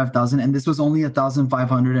 $45,000. And this was only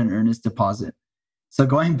 $1,500 in earnest deposit. So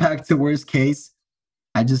going back to worst case,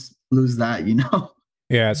 I just lose that, you know?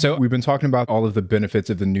 Yeah, so we've been talking about all of the benefits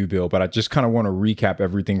of the new bill, but I just kind of want to recap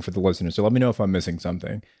everything for the listeners. So let me know if I'm missing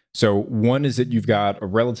something. So one is that you've got a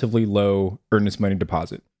relatively low earnest money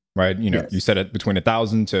deposit, right? You know, Yes. You set it between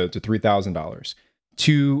 $1,000 to $3,000.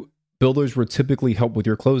 Two, builders will typically help with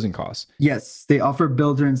your closing costs. Yes, they offer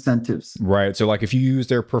builder incentives. Right. So like if you use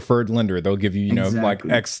their preferred lender, they'll give you, like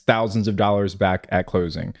Exactly. X thousands of dollars back at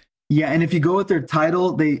closing. Yeah, and if you go with their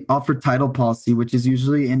title, they offer title policy, which is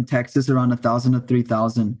usually in Texas around 1,000 to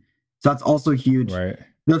 3,000. So that's also huge. Right.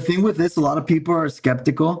 The thing with this, a lot of people are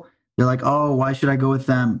skeptical. They're like, "Oh, why should I go with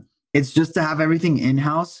them?" It's just to have everything in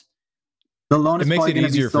house. The loan It is makes probably it going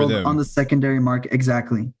to be easier for sold them. on the secondary market.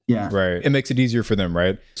 Exactly. Yeah. Right. It makes it easier for them,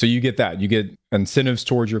 right? So you get that. You get incentives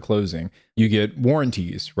towards your closing. You get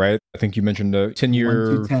warranties, right? I think you mentioned a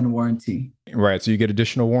 10-year. 1 to 10 warranty. Right. So you get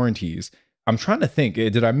additional warranties. I'm trying to think,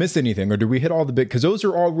 did I miss anything or did we hit all the big, because those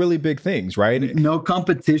are all really big things, right? No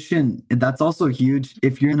competition. That's also huge.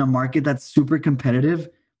 If you're in a market that's super competitive,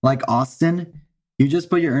 like Austin, you just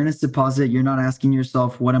put your earnest deposit. You're not asking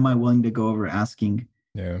yourself, what am I willing to go over asking?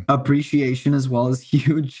 Yeah. Appreciation as well is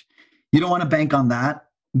huge. You don't want to bank on that,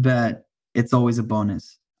 but it's always a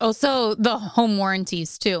bonus. Also, the home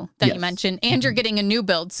warranties too that you Yes. mentioned, and you're getting a new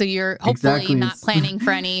build, so you're hopefully Exactly. not It's planning for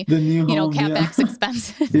any, The new home, capex yeah.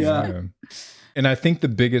 expenses. Yeah. And I think the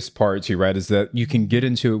biggest part too, right, is that you can get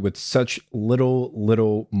into it with such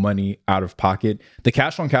little money out of pocket. The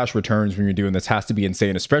cash on cash returns when you're doing this has to be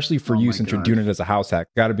insane, especially for Oh you my since you're gosh. doing it as a house hack.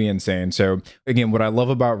 Got to be insane. So again, what I love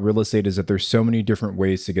about real estate is that there's so many different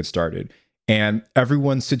ways to get started. And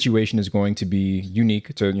everyone's situation is going to be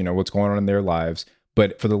unique to, what's going on in their lives.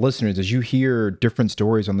 But for the listeners, as you hear different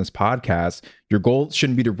stories on this podcast, your goal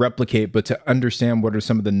shouldn't be to replicate, but to understand what are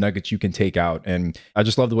some of the nuggets you can take out. And I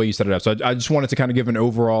just love the way you set it up. So I just wanted to kind of give an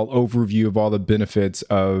overall overview of all the benefits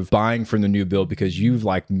of buying from the new build, because you've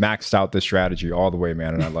like maxed out the strategy all the way,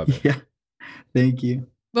 man. And I love it. Yeah. Thank you.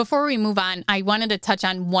 Before we move on, I wanted to touch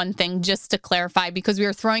on one thing just to clarify, because we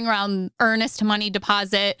were throwing around earnest money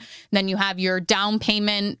deposit, then you have your down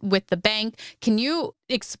payment with the bank. Can you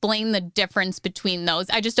explain the difference between those?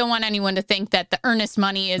 I just don't want anyone to think that the earnest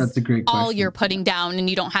money is That's a great all question. you're putting down and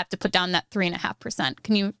you don't have to put down that 3.5%.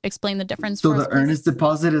 Can you explain the difference So for us, the please? earnest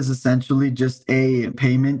deposit is essentially just a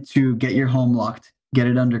payment to get your home locked, get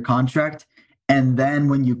it under contract. And then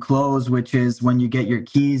when you close, which is when you get your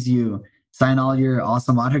keys, you sign all your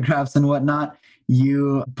awesome autographs and whatnot,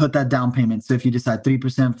 you put that down payment. So if you decide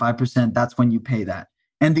 3%, 5%, that's when you pay that.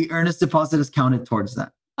 And the earnest deposit is counted towards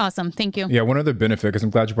that. Awesome. Thank you. Yeah, one other benefit, because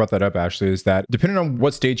I'm glad you brought that up, Ashley, is that depending on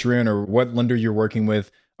what state you're in or what lender you're working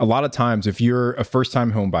with, a lot of times if you're a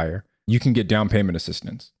first-time home buyer, you can get down payment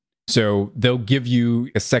assistance. So they'll give you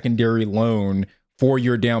a secondary loan for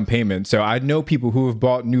your down payment. So I know people who have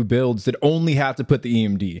bought new builds that only have to put the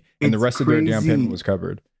EMD and the It's rest of their down crazy. payment was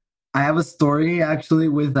covered. I have a story actually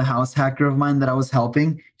with the house hacker of mine that I was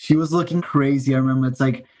helping. She was looking crazy. I remember it's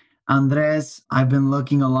like, Andres, I've been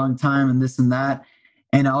looking a long time and this and that.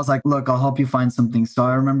 And I was like, look, I'll help you find something. So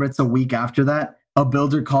I remember it's a week after that, a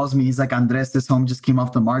builder calls me. He's like, Andres, this home just came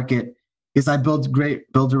off the market. Because I built great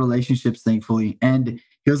builder relationships, thankfully. And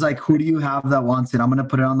he was like, who do you have that wants it? I'm going to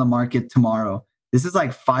put it on the market tomorrow. This is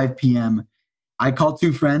like 5 p.m. I called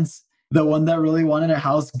 2 friends. The one that really wanted a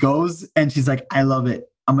house goes, and she's like, I love it.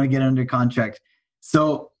 I'm going to get it under contract.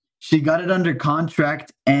 So she got it under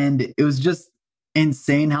contract, and it was just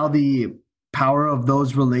insane how the power of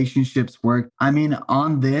those relationships work. I mean,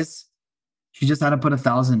 on this, she just had to put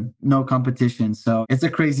 1,000, no competition. So it's a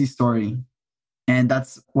crazy story. And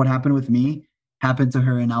that's what happened with me, happened to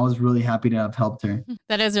her. And I was really happy to have helped her.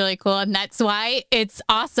 That is really cool. And that's why it's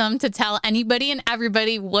awesome to tell anybody and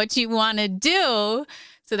everybody what you want to do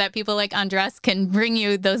so that people like Andres can bring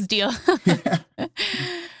you those deals.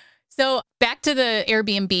 So back to the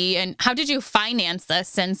Airbnb, and how did you finance this,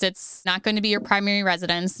 since it's not going to be your primary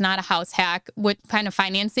residence, not a house hack? What kind of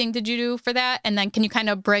financing did you do for that? And then can you kind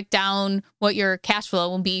of break down what your cash flow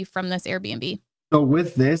will be from this Airbnb? So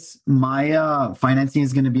with this, my financing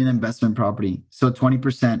is going to be an investment property. So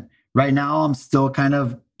 20%. Right now, I'm still kind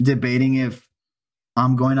of debating if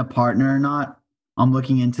I'm going to partner or not. I'm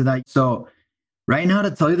looking into that. So right now,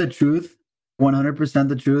 to tell you the truth, 100%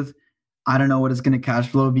 the truth, I don't know what is going to cash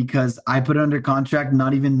flow because I put it under contract,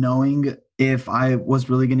 not even knowing if I was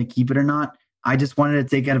really going to keep it or not. I just wanted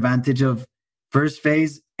to take advantage of first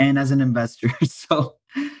phase and as an investor. So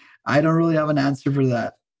I don't really have an answer for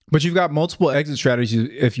that. But you've got multiple exit strategies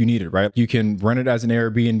if you need it, right? You can rent it as an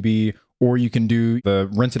Airbnb, or you can do the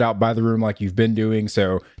rent it out by the room like you've been doing.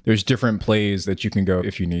 So there's different plays that you can go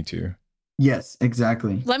if you need to. Yes,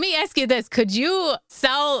 exactly. Let me ask you this. Could you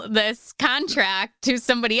sell this contract to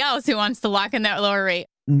somebody else who wants to lock in that lower rate?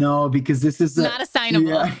 No, because this is Not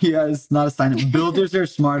assignable. Yeah, it's not assignable. Builders are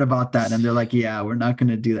smart about that. And they're like, yeah, we're not going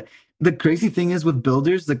to do that. The crazy thing is with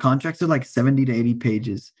builders, the contracts are like 70 to 80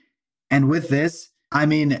 pages. And with this, I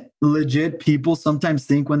mean, legit, people sometimes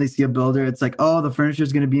think when they see a builder, it's like, oh, the furniture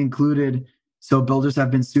is going to be included. So builders have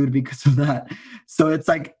been sued because of that. So it's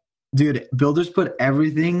like, dude, builders put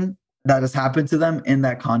everything that has happened to them in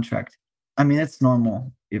that contract. I mean, it's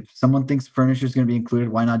normal. If someone thinks furniture is going to be included,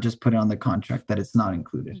 why not just put it on the contract that it's not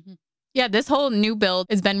included? Mm-hmm. Yeah, this whole new build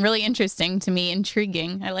has been really interesting to me,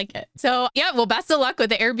 intriguing. I like it. So yeah, well, best of luck with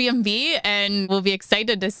the Airbnb, and we'll be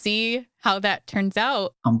excited to see how that turns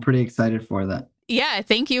out. I'm pretty excited for that. Yeah,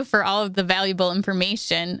 thank you for all of the valuable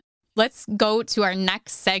information. Let's go to our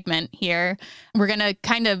next segment here. We're going to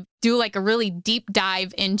kind of do like a really deep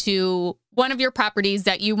dive into one of your properties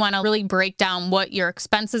that you want to really break down what your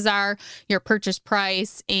expenses are, your purchase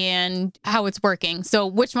price, and how it's working. So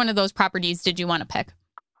which one of those properties did you want to pick?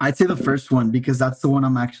 I'd say the first one because that's the one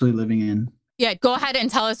I'm actually living in. Yeah, go ahead and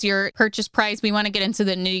tell us your purchase price. We want to get into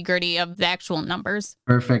the nitty gritty of the actual numbers.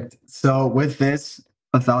 Perfect. So with this,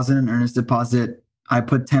 $1,000 in earnest deposit, I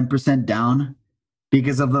put 10% down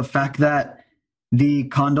because of the fact that the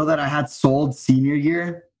condo that I had sold senior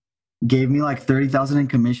year gave me like $30,000 in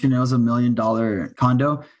commission. It was $1 million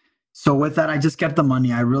condo. So with that, I just kept the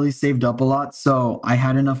money. I really saved up a lot. So I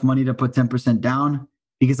had enough money to put 10% down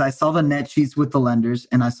because I saw the net sheets with the lenders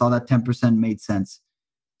and I saw that 10% made sense.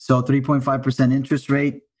 So 3.5% interest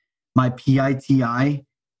rate. My PITI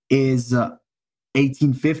is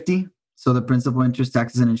 $1,850. So the principal, interest,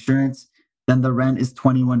 taxes, and insurance. Then the rent is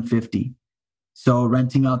 $2,150. So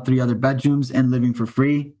renting out 3 other bedrooms and living for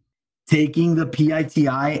free. Taking the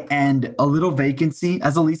PITI and a little vacancy.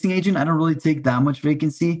 As a leasing agent, I don't really take that much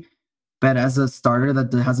vacancy. But as a starter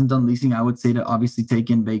that hasn't done leasing, I would say to obviously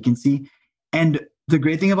take in vacancy. And the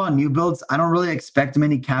great thing about new builds, I don't really expect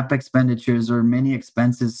many cap expenditures or many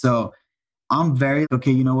expenses. So I'm very,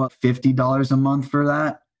 okay, you know what, $50 a month for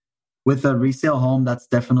that. With a resale home, that's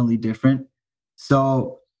definitely different.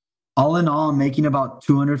 So all in all, I'm making about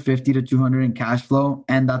 $250 to $200 in cash flow.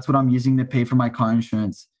 And that's what I'm using to pay for my car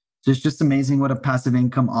insurance. So it's just amazing what a passive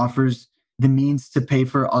income offers the means to pay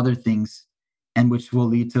for other things and which will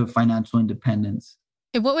lead to financial independence.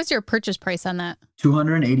 And what was your purchase price on that?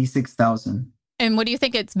 $286,000. And what do you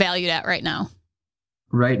think it's valued at right now?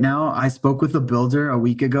 Right now, I spoke with a builder a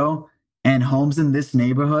week ago, and homes in this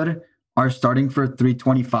neighborhood are starting for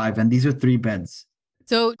 $325,000, and these are 3 beds.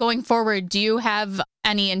 So going forward, do you have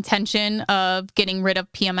any intention of getting rid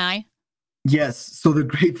of PMI? Yes. So the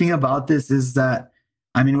great thing about this is that,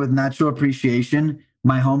 I mean, with natural appreciation,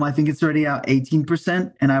 my home, I think it's already at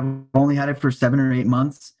 18%, and I've only had it for 7 or 8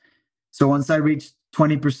 months. So once I reach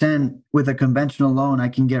 20% with a conventional loan, I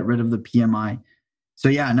can get rid of the PMI. So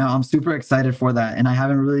yeah, no, I'm super excited for that. And I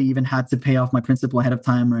haven't really even had to pay off my principal ahead of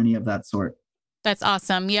time or any of that sort. That's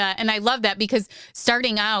awesome. Yeah. And I love that because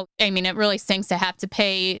starting out, I mean, it really stinks to have to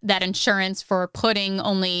pay that insurance for putting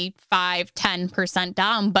only 5-10%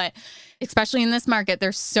 down. But especially in this market,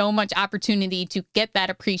 there's so much opportunity to get that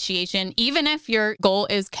appreciation. Even if your goal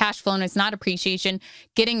is cash flow and it's not appreciation,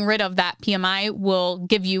 getting rid of that PMI will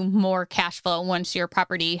give you more cash flow once your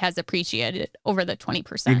property has appreciated over the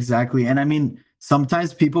 20%. Exactly. And I mean,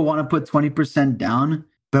 sometimes people want to put 20% down,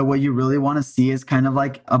 but what you really want to see is kind of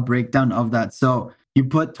like a breakdown of that. So you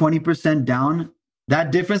put 20% down,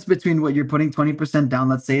 that difference between what you're putting 20% down,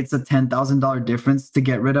 let's say it's a $10,000 difference to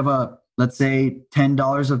get rid of let's say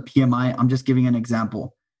 $10 of PMI. I'm just giving an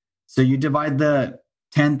example. So you divide the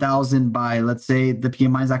 10,000 by, let's say the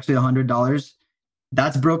PMI is actually $100.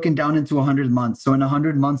 That's broken down into 100 months. So in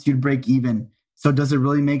 100 months, you'd break even. So does it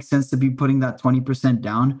really make sense to be putting that 20%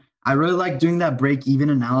 down? I really like doing that break even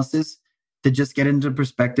analysis to just get into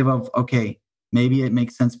perspective of, okay, maybe it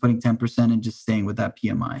makes sense putting 10% and just staying with that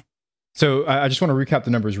PMI. So I just want to recap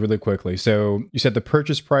the numbers really quickly. So you said the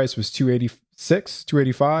purchase price was $286,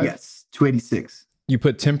 $285? Yes, $286. You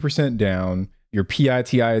put 10% down. Your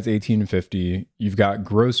PITI is $1,850. You've got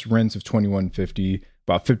gross rents of $2,150,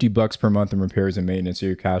 about $50 per month in repairs and maintenance. So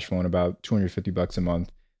you're cash flowing about $250 a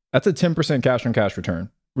month. That's a 10% cash on cash return,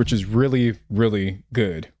 which is really, really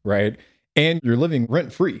good, right? And you're living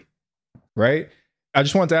rent free, right? I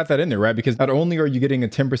just wanted to add that in there, right? Because not only are you getting a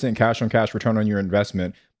 10% cash on cash return on your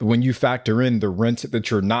investment, but when you factor in the rent that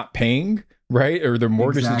you're not paying, right? Or the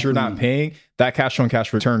mortgage that you're not paying, that cash on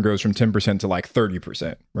cash return goes from 10% to like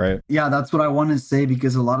 30%, right? Yeah, that's what I want to say,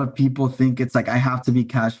 because a lot of people think it's like, I have to be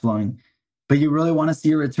cash flowing, but you really want to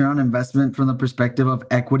see a return on investment from the perspective of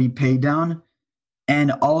equity pay down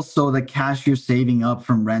and also the cash you're saving up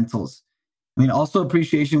from rentals. I mean, also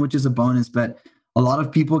appreciation, which is a bonus, but a lot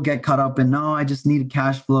of people get caught up in, no, I just need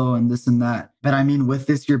cash flow and this and that. But I mean, with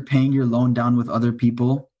this, you're paying your loan down with other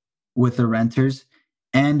people, with the renters,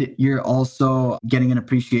 and you're also getting an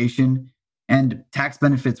appreciation and tax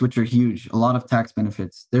benefits, which are huge. A lot of tax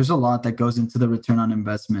benefits. There's a lot that goes into the return on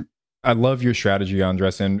investment. I love your strategy,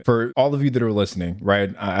 Andres. And for all of you that are listening,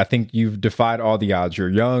 right, I think you've defied all the odds. You're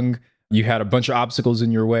young. You had a bunch of obstacles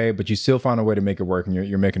in your way, but you still found a way to make it work, and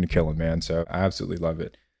you're making a killing, man. So I absolutely love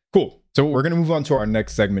it. Cool. So we're going to move on to our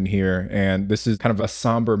next segment here. And this is kind of a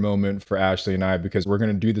somber moment for Ashley and I, because we're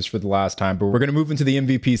going to do this for the last time, but we're going to move into the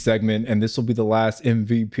MVP segment. And this will be the last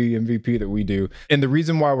MVP that we do. And the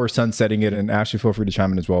reason why we're sunsetting it, and Ashley, feel free to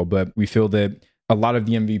chime in as well, but we feel that a lot of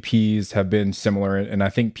the MVPs have been similar. And I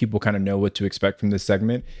think people kind of know what to expect from this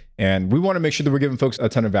segment. And we want to make sure that we're giving folks a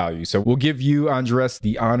ton of value. So we'll give you, Andres,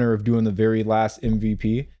 the honor of doing the very last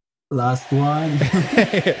MVP. Last one.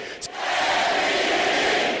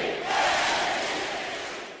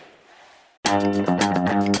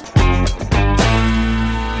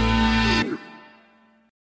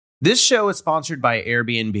 This show is sponsored by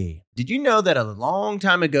Airbnb. Did you know that a long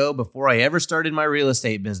time ago, before I ever started my real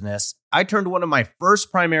estate business, I turned one of my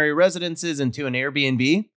first primary residences into an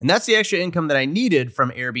Airbnb? And that's the extra income that I needed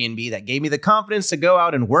from Airbnb that gave me the confidence to go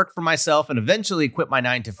out and work for myself and eventually quit my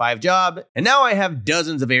 9-to-5 job. And now I have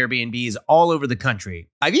dozens of Airbnbs all over the country.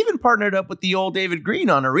 I've even partnered up with the old David Green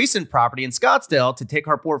on a recent property in Scottsdale to take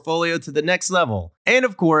our portfolio to the next level. And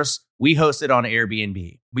of course, we host it on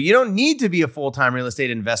Airbnb. But you don't need to be a full-time real estate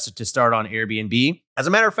investor to start on Airbnb. As a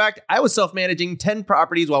matter of fact, I was self-managing 10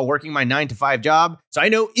 properties while working my 9-to-5 job, so I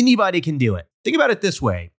know anybody can do it. Think about it this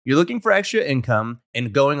way. You're looking for extra income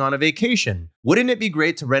and going on a vacation. Wouldn't it be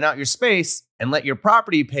great to rent out your space and let your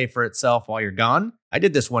property pay for itself while you're gone? I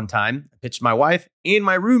did this one time. I pitched my wife and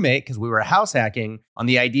my roommate, because we were house hacking, on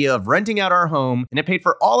the idea of renting out our home, and it paid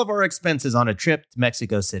for all of our expenses on a trip to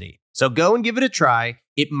Mexico City. So go and give it a try.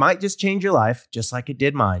 It might just change your life, just like it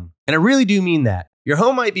did mine. And I really do mean that. Your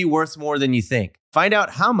home might be worth more than you think. Find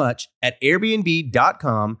out how much at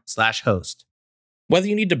airbnb.com/host. Whether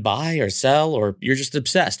you need to buy or sell, or you're just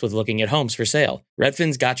obsessed with looking at homes for sale,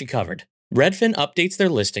 Redfin's got you covered. Redfin updates their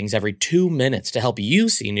listings every 2 minutes to help you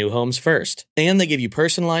see new homes first. And they give you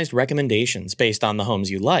personalized recommendations based on the homes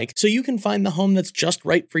you like, so you can find the home that's just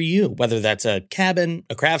right for you, whether that's a cabin,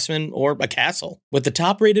 a Craftsman, or a castle. With the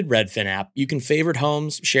top-rated Redfin app, you can favorite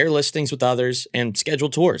homes, share listings with others, and schedule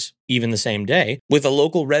tours, even the same day, with a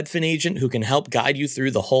local Redfin agent who can help guide you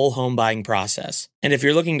through the whole home buying process. And if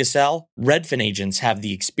you're looking to sell, Redfin agents have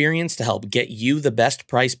the experience to help get you the best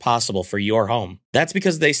price possible for your home. That's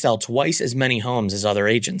because they sell twice as many homes as other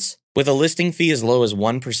agents. With a listing fee as low as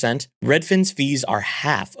 1%, Redfin's fees are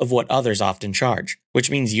half of what others often charge,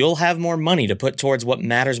 which means you'll have more money to put towards what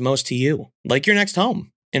matters most to you, like your next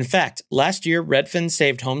home. In fact, last year, Redfin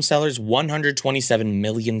saved home sellers $127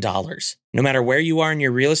 million. No matter where you are in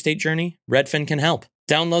your real estate journey, Redfin can help.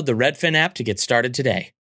 Download the Redfin app to get started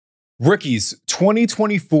today. Rookies,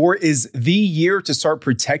 2024 is the year to start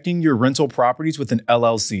protecting your rental properties with an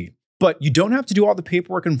LLC. But you don't have to do all the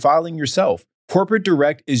paperwork and filing yourself. Corporate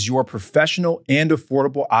Direct is your professional and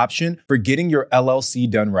affordable option for getting your LLC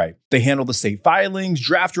done right. They handle the state filings,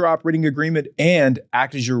 draft your operating agreement, and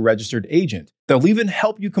act as your registered agent. They'll even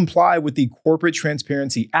help you comply with the Corporate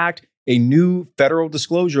Transparency Act, a new federal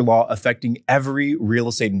disclosure law affecting every real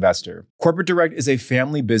estate investor. Corporate Direct is a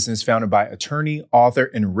family business founded by attorney, author,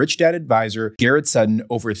 and Rich Dad advisor Garrett Sutton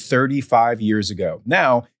over 35 years ago.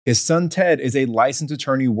 Now, his son Ted is a licensed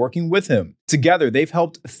attorney working with him. Together, they've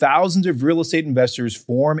helped thousands of real estate investors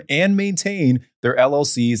form and maintain their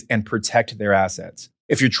LLCs and protect their assets.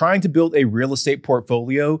 If you're trying to build a real estate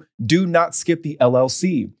portfolio, do not skip the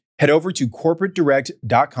LLC. Head over to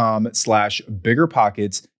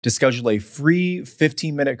corporatedirect.com/biggerpockets to schedule a free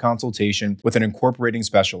 15-minute consultation with an incorporating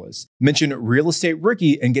specialist. Mention Real Estate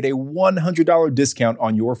Rookie and get a $100 discount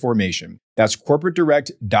on your formation. That's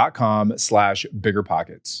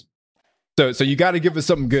corporatedirect.com/biggerpockets. So you got to give us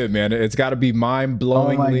something good, man. It's got to be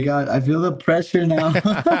mind-blowingly. Oh my God, I feel the pressure now.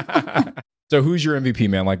 So who's your MVP,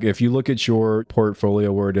 man? Like if you look at your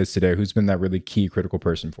portfolio where it is today, who's been that really key critical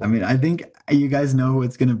person for you? I mean, I think you guys know who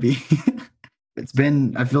it's going to be. It's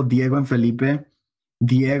been, I feel, Diego and Felipe.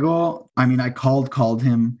 Diego, I mean, I called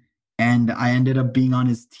him, and I ended up being on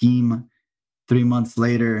his team 3 months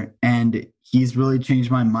later, and he's really changed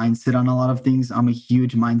my mindset on a lot of things. I'm a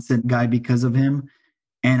huge mindset guy because of him,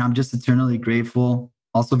 and I'm just eternally grateful.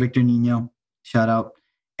 Also, Victor Nino, shout out.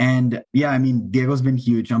 And yeah, I mean, Diego's been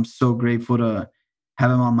huge. I'm so grateful to have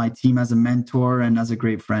him on my team as a mentor and as a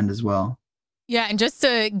great friend as well. Yeah, and just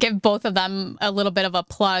to give both of them a little bit of a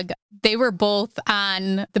plug, they were both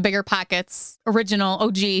on the Bigger Pockets original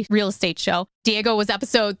OG real estate show. Diego was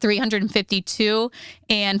episode 352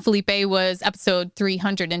 and Felipe was episode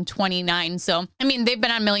 329. So, I mean, they've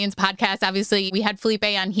been on millions of podcasts. Obviously, we had Felipe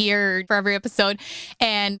on here for every episode.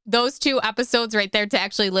 And those two episodes right there to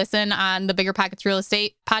actually listen on the Bigger Pockets real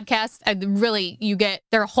estate podcast, really, you get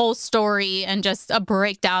their whole story and just a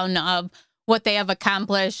breakdown of what they have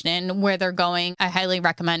accomplished and where they're going. I highly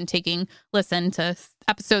recommend listen to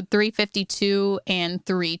episode 352 and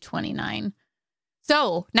 329.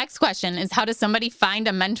 So next question is, how does somebody find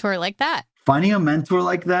a mentor like that? Finding a mentor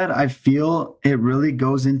like that, I feel it really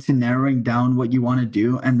goes into narrowing down what you want to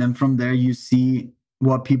do. And then from there, you see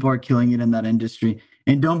what people are killing it in that industry.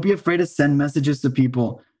 And don't be afraid to send messages to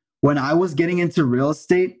people. When I was getting into real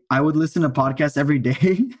estate, I would listen to podcasts every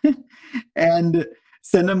day and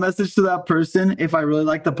send a message to that person if I really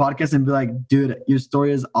like the podcast and be like, dude, your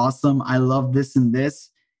story is awesome. I love this and this.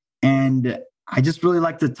 And I just really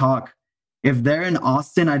like to talk. If they're in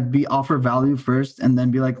Austin, I'd offer value first and then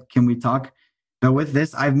be like, can we talk? But with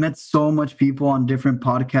this, I've met so much people on different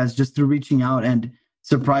podcasts just through reaching out. And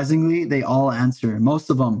surprisingly, they all answer, most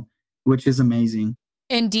of them, which is amazing.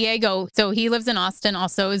 And Diego, so he lives in Austin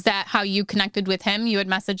also. Is that how you connected with him? You had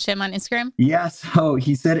messaged him on Instagram? Yeah. So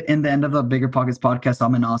he said in the end of the Bigger Pockets podcast,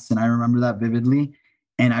 I'm in Austin. I remember that vividly.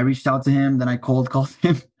 And I reached out to him. Then I called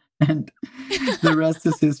him. And the rest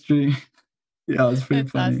is history. Yeah, it was pretty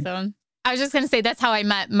funny. Awesome. I was just going to say, that's how I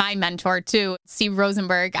met my mentor too, Steve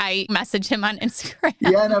Rosenberg. I messaged him on Instagram.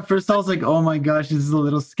 Yeah. And at first I was like, oh my gosh, this is a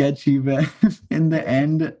little sketchy. But in the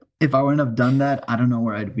end, if I wouldn't have done that, I don't know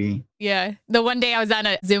where I'd be. Yeah. The one day I was on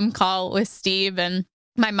a Zoom call with Steve and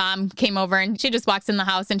my mom came over and she just walks in the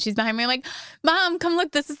house and she's behind me like, Mom, come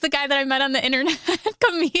look, this is the guy that I met on the internet.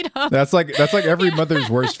 Come meet him. That's like every mother's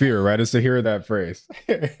worst fear, right? Is to hear that phrase.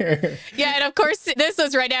 Yeah. And of course, this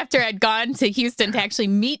was right after I'd gone to Houston to actually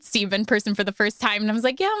meet Steve in person for the first time. And I was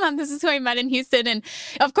like, yeah, Mom, this is who I met in Houston. And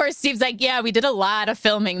of course, Steve's like, yeah, we did a lot of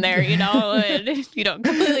filming there, and,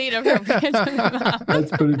 completely inappropriate.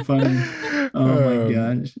 That's pretty funny. Oh my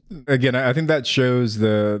gosh. Again, I think that shows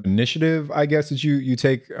the initiative, I guess, that you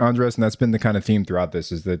take, Andres, and that's been the kind of theme throughout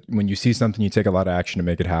this, is that when you see something, you take a lot of action to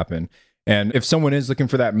make it happen. And if someone is looking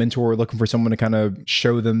for that mentor, looking for someone to kind of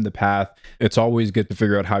show them the path, it's always good to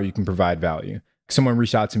figure out how you can provide value. Someone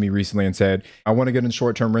reached out to me recently and said, I want to get in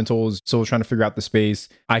short-term rentals, so trying to figure out the space.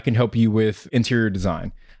 I can help you with interior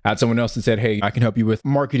design. I had someone else that said, hey, I can help you with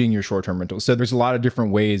marketing your short-term rentals. So there's a lot of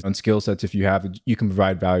different ways and skill sets, if you have, you can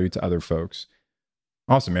provide value to other folks.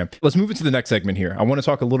 Awesome, man. Let's move into the next segment here. I want to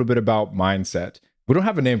talk a little bit about mindset. We don't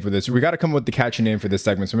have a name for this. We got to come up with the catchy name for this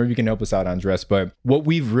segment. So maybe you can help us out, Andres. But what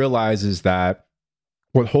we've realized is that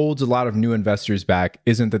what holds a lot of new investors back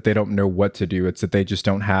isn't that they don't know what to do. It's that they just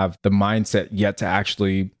don't have the mindset yet to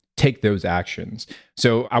actually take those actions.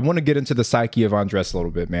 So I want to get into the psyche of Andres a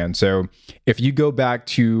little bit, man. So if you go back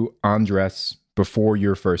to Andres before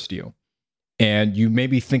your first deal, and you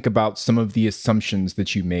maybe think about some of the assumptions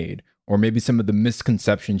that you made, or maybe some of the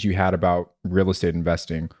misconceptions you had about real estate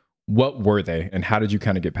investing, what were they and how did you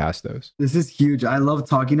kind of get past those? This is huge. I love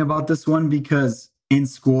talking about this one because in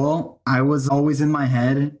school, I was always in my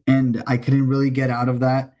head and I couldn't really get out of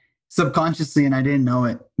that subconsciously, and I didn't know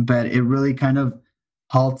it, but it really kind of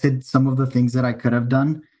halted some of the things that I could have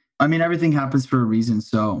done. I mean, everything happens for a reason.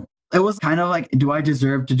 So it was kind of like, do I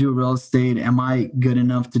deserve to do real estate? Am I good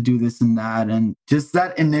enough to do this and that? And just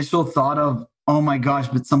that initial thought of, oh my gosh,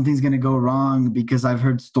 but something's going to go wrong because I've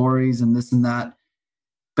heard stories and this and that.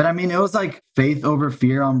 But I mean, it was like faith over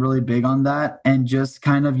fear. I'm really big on that. And just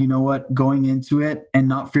kind of, going into it and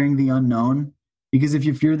not fearing the unknown. Because if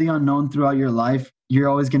you fear the unknown throughout your life, you're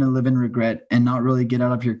always going to live in regret and not really get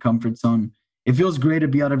out of your comfort zone. It feels great to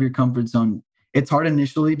be out of your comfort zone. It's hard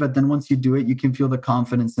initially, but then once you do it, you can feel the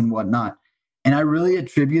confidence and whatnot. And I really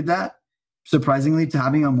attribute that, surprisingly, to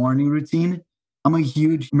having a morning routine. I'm a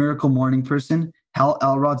huge Miracle Morning person. Hal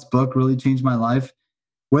Elrod's book really changed my life.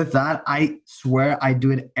 with that, I swear I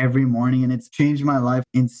do it every morning and it's changed my life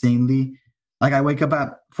insanely. Like I wake up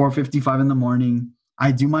at 4:55 in the morning.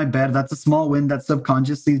 I do my bed. That's a small win that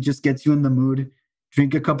subconsciously just gets you in the mood.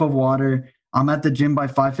 Drink a cup of water. I'm at the gym by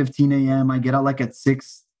 5:15 a.m. I get out like at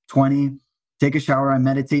 6:20, take a shower. I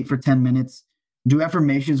meditate for 10 minutes, do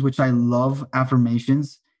affirmations, which I love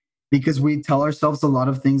affirmations because we tell ourselves a lot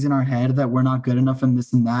of things in our head that we're not good enough and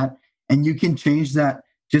this and that. And you can change that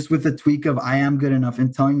just with a tweak of I am good enough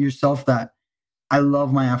and telling yourself that. I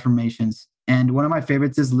love my affirmations. And one of my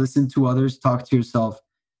favorites is listen to others, talk to yourself.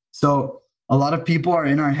 So a lot of people are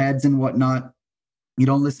in our heads and whatnot. You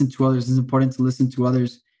don't listen to others. It's important to listen to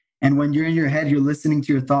others. And when you're in your head, you're listening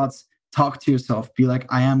to your thoughts, talk to yourself. Be like,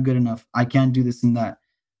 I am good enough. I can do this and that.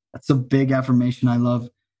 That's a big affirmation I love.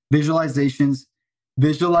 Visualizations,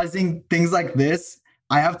 visualizing things like this.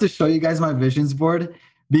 I have to show you guys my visions board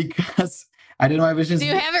because I did my visions. Do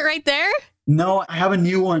you have it right there? No, I have a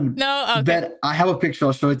new one. No, okay. But I have a picture.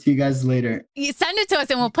 I'll show it to you guys later. You send it to us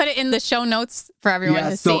and we'll put it in the show notes for everyone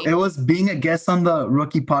to see. So it was being a guest on the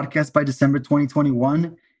Rookie podcast by December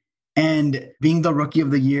 2021 and being the Rookie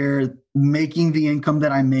of the Year, making the income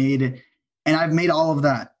that I made. And I've made all of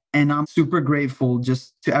that. And I'm super grateful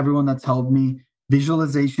just to everyone that's helped me.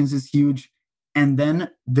 Visualizations is huge. And then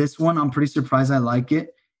this one, I'm pretty surprised I like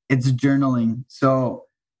it. It's journaling. So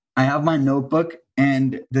I have my notebook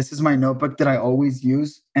and this is my notebook that I always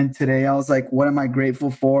use. And today I was like, what am I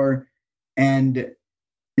grateful for? And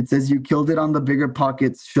it says, you killed it on the Bigger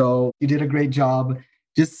Pockets show. You did a great job.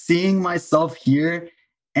 Just seeing myself here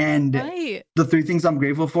and the 3 things I'm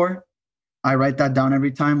grateful for. I write that down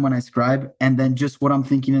every time when I scribe, and then just what I'm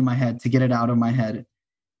thinking in my head to get it out of my head.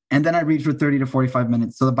 And then I read for 30 to 45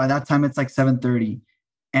 minutes. So by that time, it's like 7:30.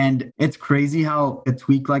 And it's crazy how a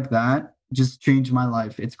tweak like that just changed my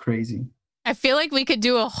life. It's crazy. I feel like we could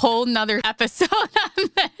do a whole nother episode on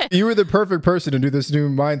that. You were the perfect person to do this new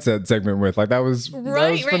mindset segment with. Like that was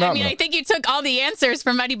right. Phenomenal. I mean, I think you took all the answers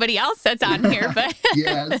from anybody else that's on here, but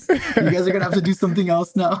yes, you guys are gonna have to do something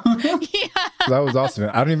else now. Yeah, that was awesome.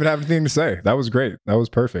 I don't even have anything to say. That was great. That was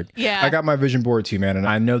perfect. Yeah, I got my vision board too, man, and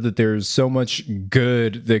I know that there's so much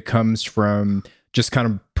good that comes from just kind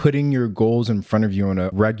of putting your goals in front of you on a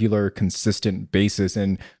regular, consistent basis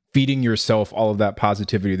and feeding yourself all of that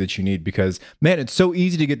positivity that you need, because man, it's so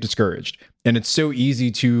easy to get discouraged and it's so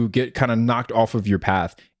easy to get kind of knocked off of your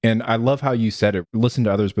path. And I love how you said it, listen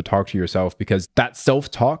to others, but talk to yourself, because that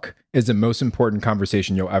self-talk is the most important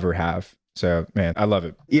conversation you'll ever have. So man, I love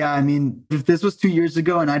it. Yeah. I mean, if this was 2 years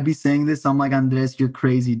ago and I'd be saying this, I'm like, Andres, you're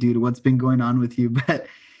crazy, dude. What's been going on with you? But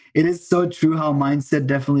it is so true how mindset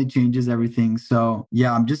definitely changes everything. So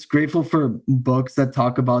yeah, I'm just grateful for books that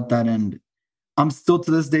talk about that. And I'm still to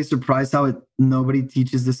this day surprised how nobody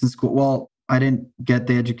teaches this in school. Well, I didn't get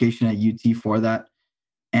the education at UT for that.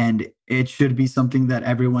 And it should be something that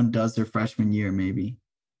everyone does their freshman year, maybe.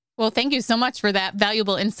 Well, thank you so much for that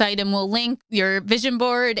valuable insight. And we'll link your vision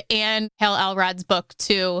board and Hal Elrod's book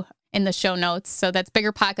too in the show notes. So that's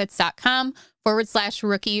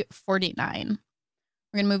biggerpockets.com/rookie49.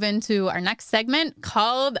 We're going to move into our next segment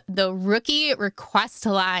called the Rookie Request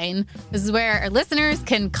Line. This is where our listeners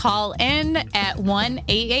can call in at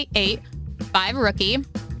 1-888-5-ROOKIE.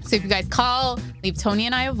 So if you guys call, leave Tony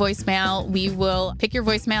and I a voicemail. We will pick your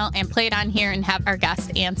voicemail and play it on here and have our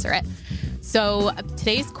guest answer it. So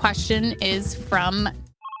today's question is from...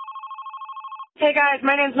 Hey guys,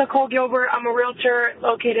 my name's Nicole Gilbert. I'm a realtor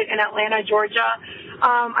located in Atlanta, Georgia.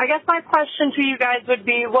 I guess my question to you guys would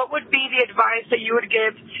be, what would be the advice that you would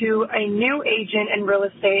give to a new agent in real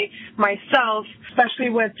estate, myself, especially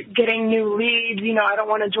with getting new leads? You know, I don't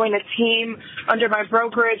want to join a team under my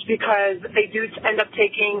brokerage because they do end up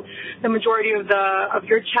taking the majority of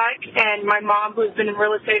your check. And my mom, who's been in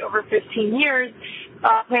real estate over 15 years,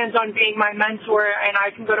 plans on being my mentor, and I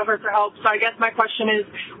can go to her for help. So I guess my question is,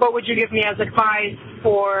 what would you give me as advice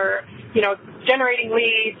for, you know, generating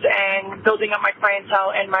leads and building up my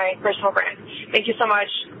clientele and my personal brand? Thank you so much.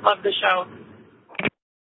 Love the show.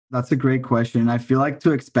 That's a great question. I feel like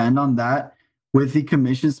to expand on that, with the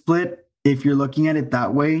commission split, if you're looking at it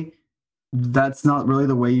that way, that's not really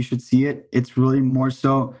the way you should see it. It's really more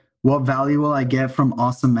so, what value will I get from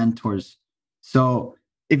awesome mentors? So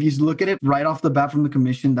if you look at it right off the bat from the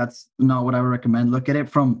commission, that's not what I would recommend. Look at it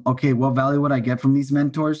from, okay, what value would I get from these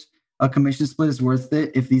mentors? A commission split is worth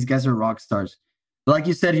it if these guys are rock stars. But like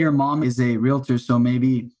you said, your mom is a realtor, so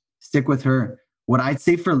maybe stick with her. What I'd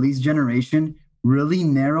say for leads generation, really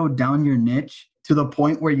narrow down your niche to the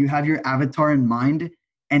point where you have your avatar in mind,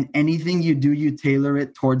 and anything you do, you tailor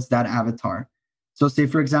it towards that avatar. So say,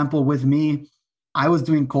 for example, with me, I was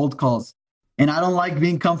doing cold calls. And I don't like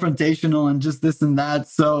being confrontational and just this and that.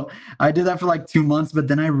 So I did that for like 2 months, but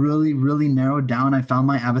then I really, really narrowed down. I found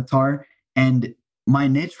my avatar, and my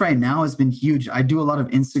niche right now has been huge. I do a lot of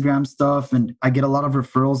Instagram stuff and I get a lot of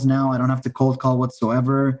referrals now. I don't have to cold call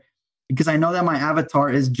whatsoever because I know that my avatar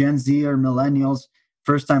is Gen Z or millennials,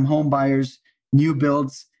 first time home buyers, new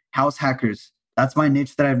builds, house hackers. That's my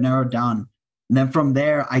niche that I've narrowed down. And then from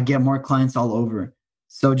there, I get more clients all over.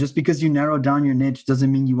 So just because you narrow down your niche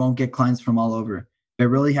doesn't mean you won't get clients from all over. But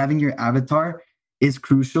really having your avatar is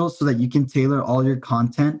crucial so that you can tailor all your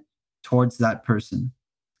content towards that person.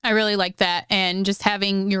 I really like that. And just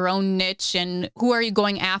having your own niche and who are you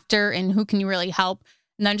going after and who can you really help?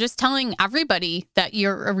 And then just telling everybody that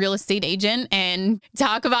you're a real estate agent and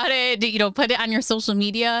talk about it, put it on your social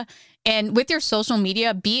media. And with your social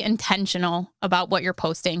media, be intentional about what you're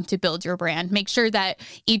posting to build your brand. Make sure that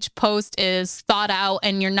each post is thought out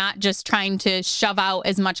and you're not just trying to shove out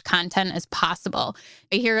as much content as possible.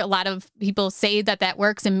 I hear a lot of people say that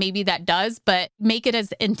works, and maybe that does, but make it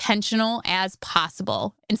as intentional as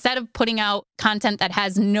possible. Instead of putting out content that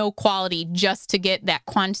has no quality just to get that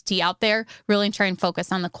quantity out there, really try and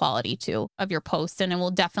focus on the quality too of your posts, and it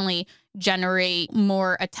will definitely generate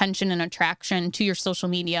more attention and attraction to your social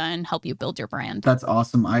media and help you build your brand. That's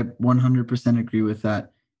awesome. I 100% agree with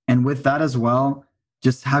that. And with that as well,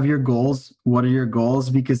 just have your goals. What are your goals?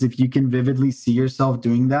 Because if you can vividly see yourself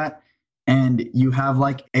doing that and you have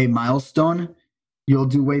like a milestone, you'll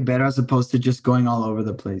do way better as opposed to just going all over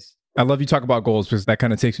the place. I love you talk about goals because that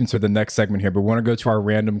kind of takes me to the next segment here, but we want to go to our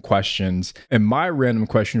random questions. And my random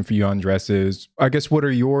question for you, Andres, is, I guess, what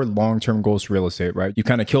are your long-term goals for real estate, right? You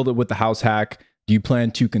kind of killed it with the house hack. Do you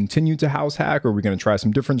plan to continue to house hack, or are we going to try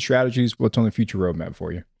some different strategies? What's on the future roadmap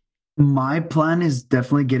for you? My plan is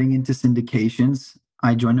definitely getting into syndications.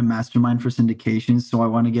 I joined a mastermind for syndications, so I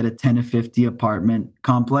want to get a 10 to 50 apartment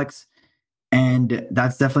complex. And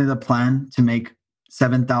that's definitely the plan, to make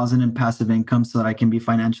 $7,000 in passive income so that I can be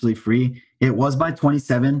financially free. It was by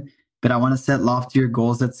 27, but I want to set loftier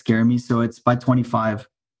goals that scare me. So it's by 25.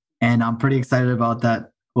 And I'm pretty excited about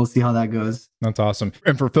that. We'll see how that goes. That's awesome.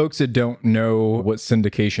 And for folks that don't know what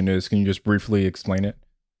syndication is, can you just briefly explain it?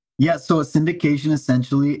 Yeah. So a syndication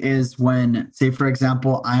essentially is when, say, for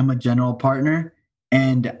example, I'm a general partner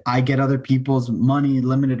and I get other people's money,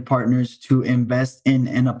 limited partners, to invest in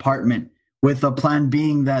an apartment, with a plan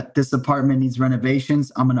being that this apartment needs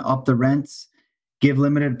renovations. I'm going to up the rents, give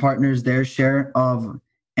limited partners their share of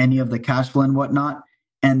any of the cash flow and whatnot.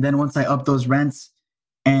 And then once I up those rents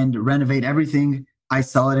and renovate everything, I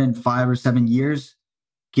sell it in 5 or 7 years,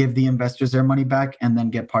 give the investors their money back, and then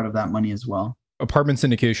get part of that money as well. Apartment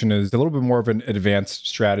syndication is a little bit more of an advanced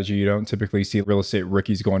strategy. You don't typically see real estate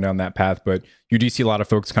rookies going down that path, but you do see a lot of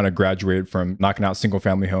folks kind of graduate from knocking out single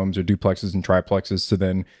family homes or duplexes and triplexes to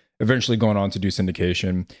then eventually going on to do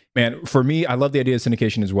syndication. Man, for me, I love the idea of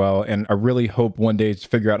syndication as well. And I really hope one day to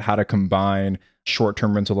figure out how to combine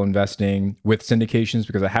short-term rental investing with syndications,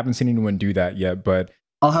 because I haven't seen anyone do that yet. But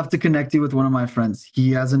I'll have to connect you with one of my friends.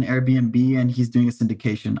 He has an Airbnb and he's doing a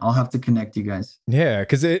syndication. I'll have to connect you guys. Yeah,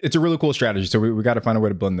 because it's a really cool strategy. So we got to find a way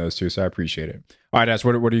to blend those two. So I appreciate it. All right, Ash,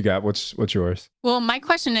 what do you got? What's yours? Well, my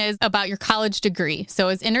question is about your college degree. So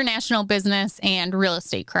it's international business and real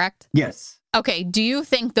estate, correct? Yes. Okay. Do you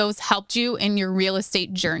think those helped you in your real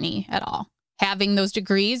estate journey at all, having those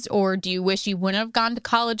degrees? Or do you wish you wouldn't have gone to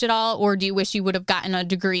college at all? Or do you wish you would have gotten a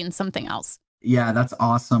degree in something else? Yeah, that's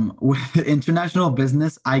awesome. With international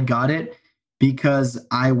business, I got it because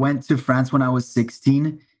I went to France when I was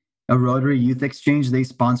 16, a Rotary Youth Exchange. They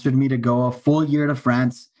sponsored me to go a full year to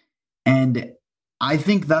France. And I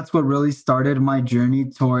think that's what really started my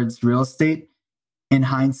journey towards real estate. In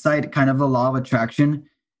hindsight, kind of the law of attraction.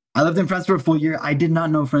 I lived in France for a full year. I did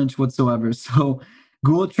not know French whatsoever. So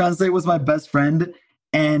Google Translate was my best friend.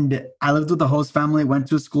 And I lived with the host family, went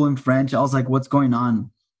to a school in French. I was like, what's going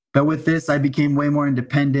on? But with this, I became way more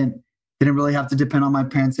independent. Didn't really have to depend on my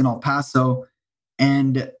parents in El Paso.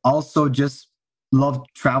 And also just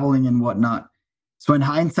loved traveling and whatnot. So in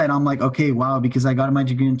hindsight, I'm like, okay, wow, because I got my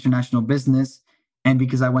degree in international business and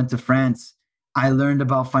because I went to France, I learned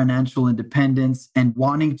about financial independence and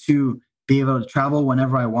wanting to be able to travel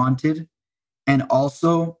whenever I wanted, and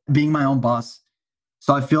also being my own boss.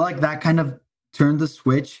 So I feel like that kind of turned the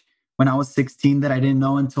switch when I was 16 that I didn't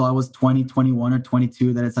know until I was 20, 21 or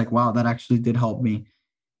 22, that it's like, wow, that actually did help me.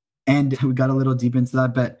 And we got a little deep into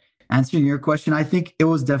that, but answering your question, I think it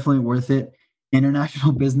was definitely worth it.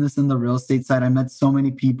 International business and the real estate side, I met so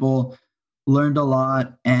many people, learned a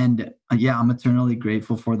lot, and yeah, I'm eternally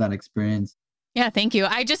grateful for that experience. Yeah, thank you.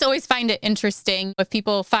 I just always find it interesting if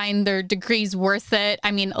people find their degrees worth it.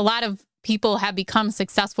 I mean, a lot of people have become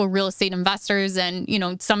successful real estate investors, and, you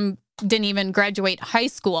know, some didn't even graduate high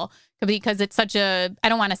school because it's such a, I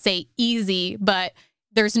don't want to say easy, but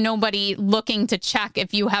there's nobody looking to check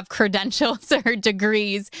if you have credentials or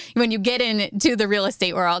degrees when you get into the real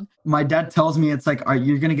estate world. My dad tells me, it's like,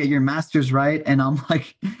 you're going to get your master's, right? And I'm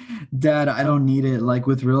like, Dad, I don't need it. Like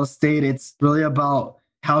with real estate, it's really about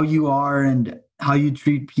how you are and how you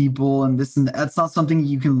treat people and this and that. That's not something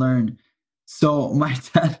you can learn. So my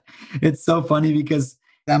dad, it's so funny because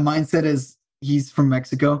that mindset is, he's from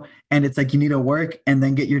Mexico, and it's like, you need to work and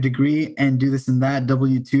then get your degree and do this and that,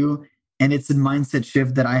 W-2. And it's a mindset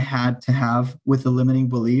shift that I had to have with a limiting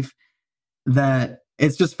belief that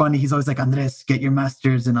it's just funny. He's always like, Andres, get your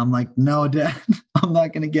master's. And I'm like, no, Dad, I'm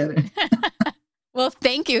not going to get it. Well,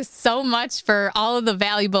 thank you so much for all of the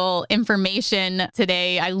valuable information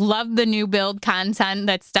today. I love the new build content.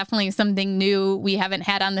 That's definitely something new we haven't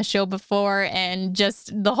had on the show before. And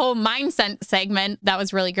just the whole mindset segment, that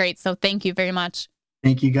was really great. So thank you very much.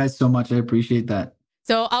 Thank you guys so much. I appreciate that.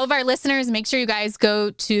 So all of our listeners, make sure you guys go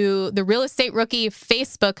to the Real Estate Rookie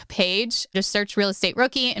Facebook page. Just search Real Estate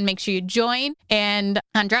Rookie and make sure you join. And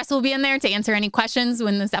Andres will be in there to answer any questions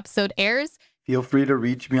when this episode airs. Feel free to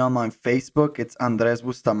reach me on my Facebook. It's Andres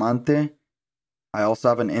Bustamante. I also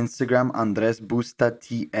have an Instagram, Andres Busta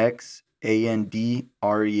TX,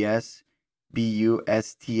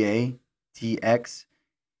 AndresBustaTX.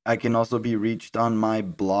 I can also be reached on my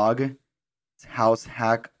blog. It's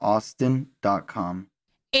houseHackAustin.com.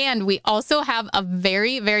 And we also have a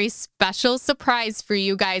very, very special surprise for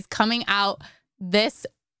you guys coming out this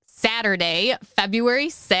Saturday, February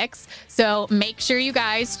 6th. So make sure you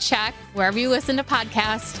guys check wherever you listen to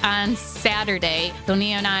podcasts on Saturday.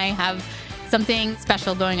 Tony and I have something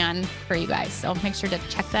special going on for you guys. So make sure to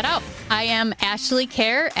check that out. I am Ashley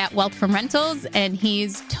Kerr at Wealth from Rentals, and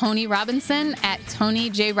he's Tony Robinson at Tony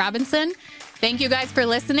J. Robinson. Thank you guys for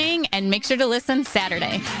listening, and make sure to listen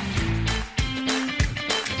Saturday.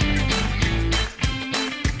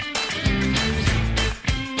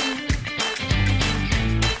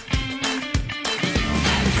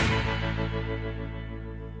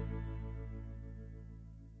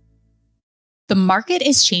 The market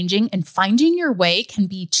is changing and finding your way can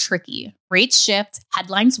be tricky. Rates shift,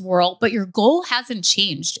 headlines whirl, but your goal hasn't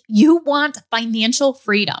changed. You want financial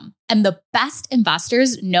freedom. And the best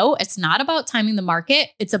investors know it's not about timing the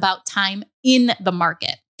market, it's about time in the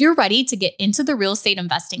market. If you're ready to get into the real estate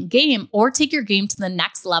investing game or take your game to the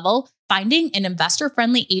next level, finding an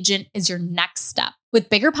investor-friendly agent is your next step. With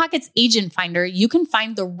BiggerPockets Agent Finder, you can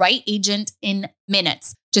find the right agent in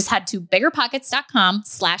minutes. Just head to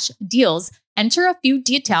biggerpockets.com/deals, enter a few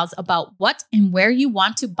details about what and where you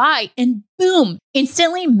want to buy, and boom,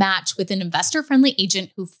 instantly match with an investor-friendly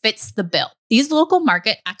agent who fits the bill. These local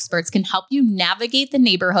market experts can help you navigate the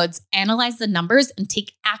neighborhoods, analyze the numbers, and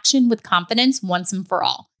take action with confidence once and for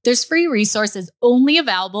all. There's free resources only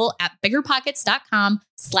available at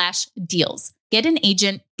biggerpockets.com/deals. Get an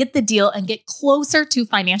agent, get the deal, and get closer to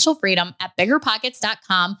financial freedom at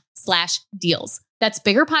biggerpockets.com/deals. That's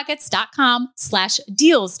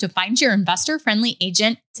biggerpockets.com/deals to find your investor-friendly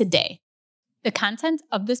agent today. The content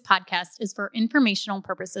of this podcast is for informational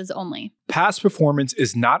purposes only. Past performance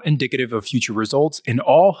is not indicative of future results, and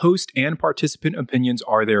all host and participant opinions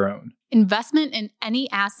are their own. Investment in any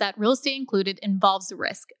asset, real estate included, involves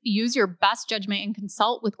risk. Use your best judgment and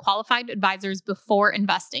consult with qualified advisors before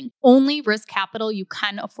investing. Only risk capital you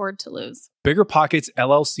can afford to lose. BiggerPockets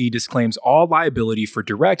LLC disclaims all liability for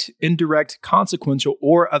direct, indirect, consequential,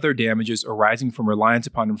 or other damages arising from reliance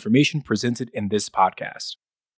upon information presented in this podcast.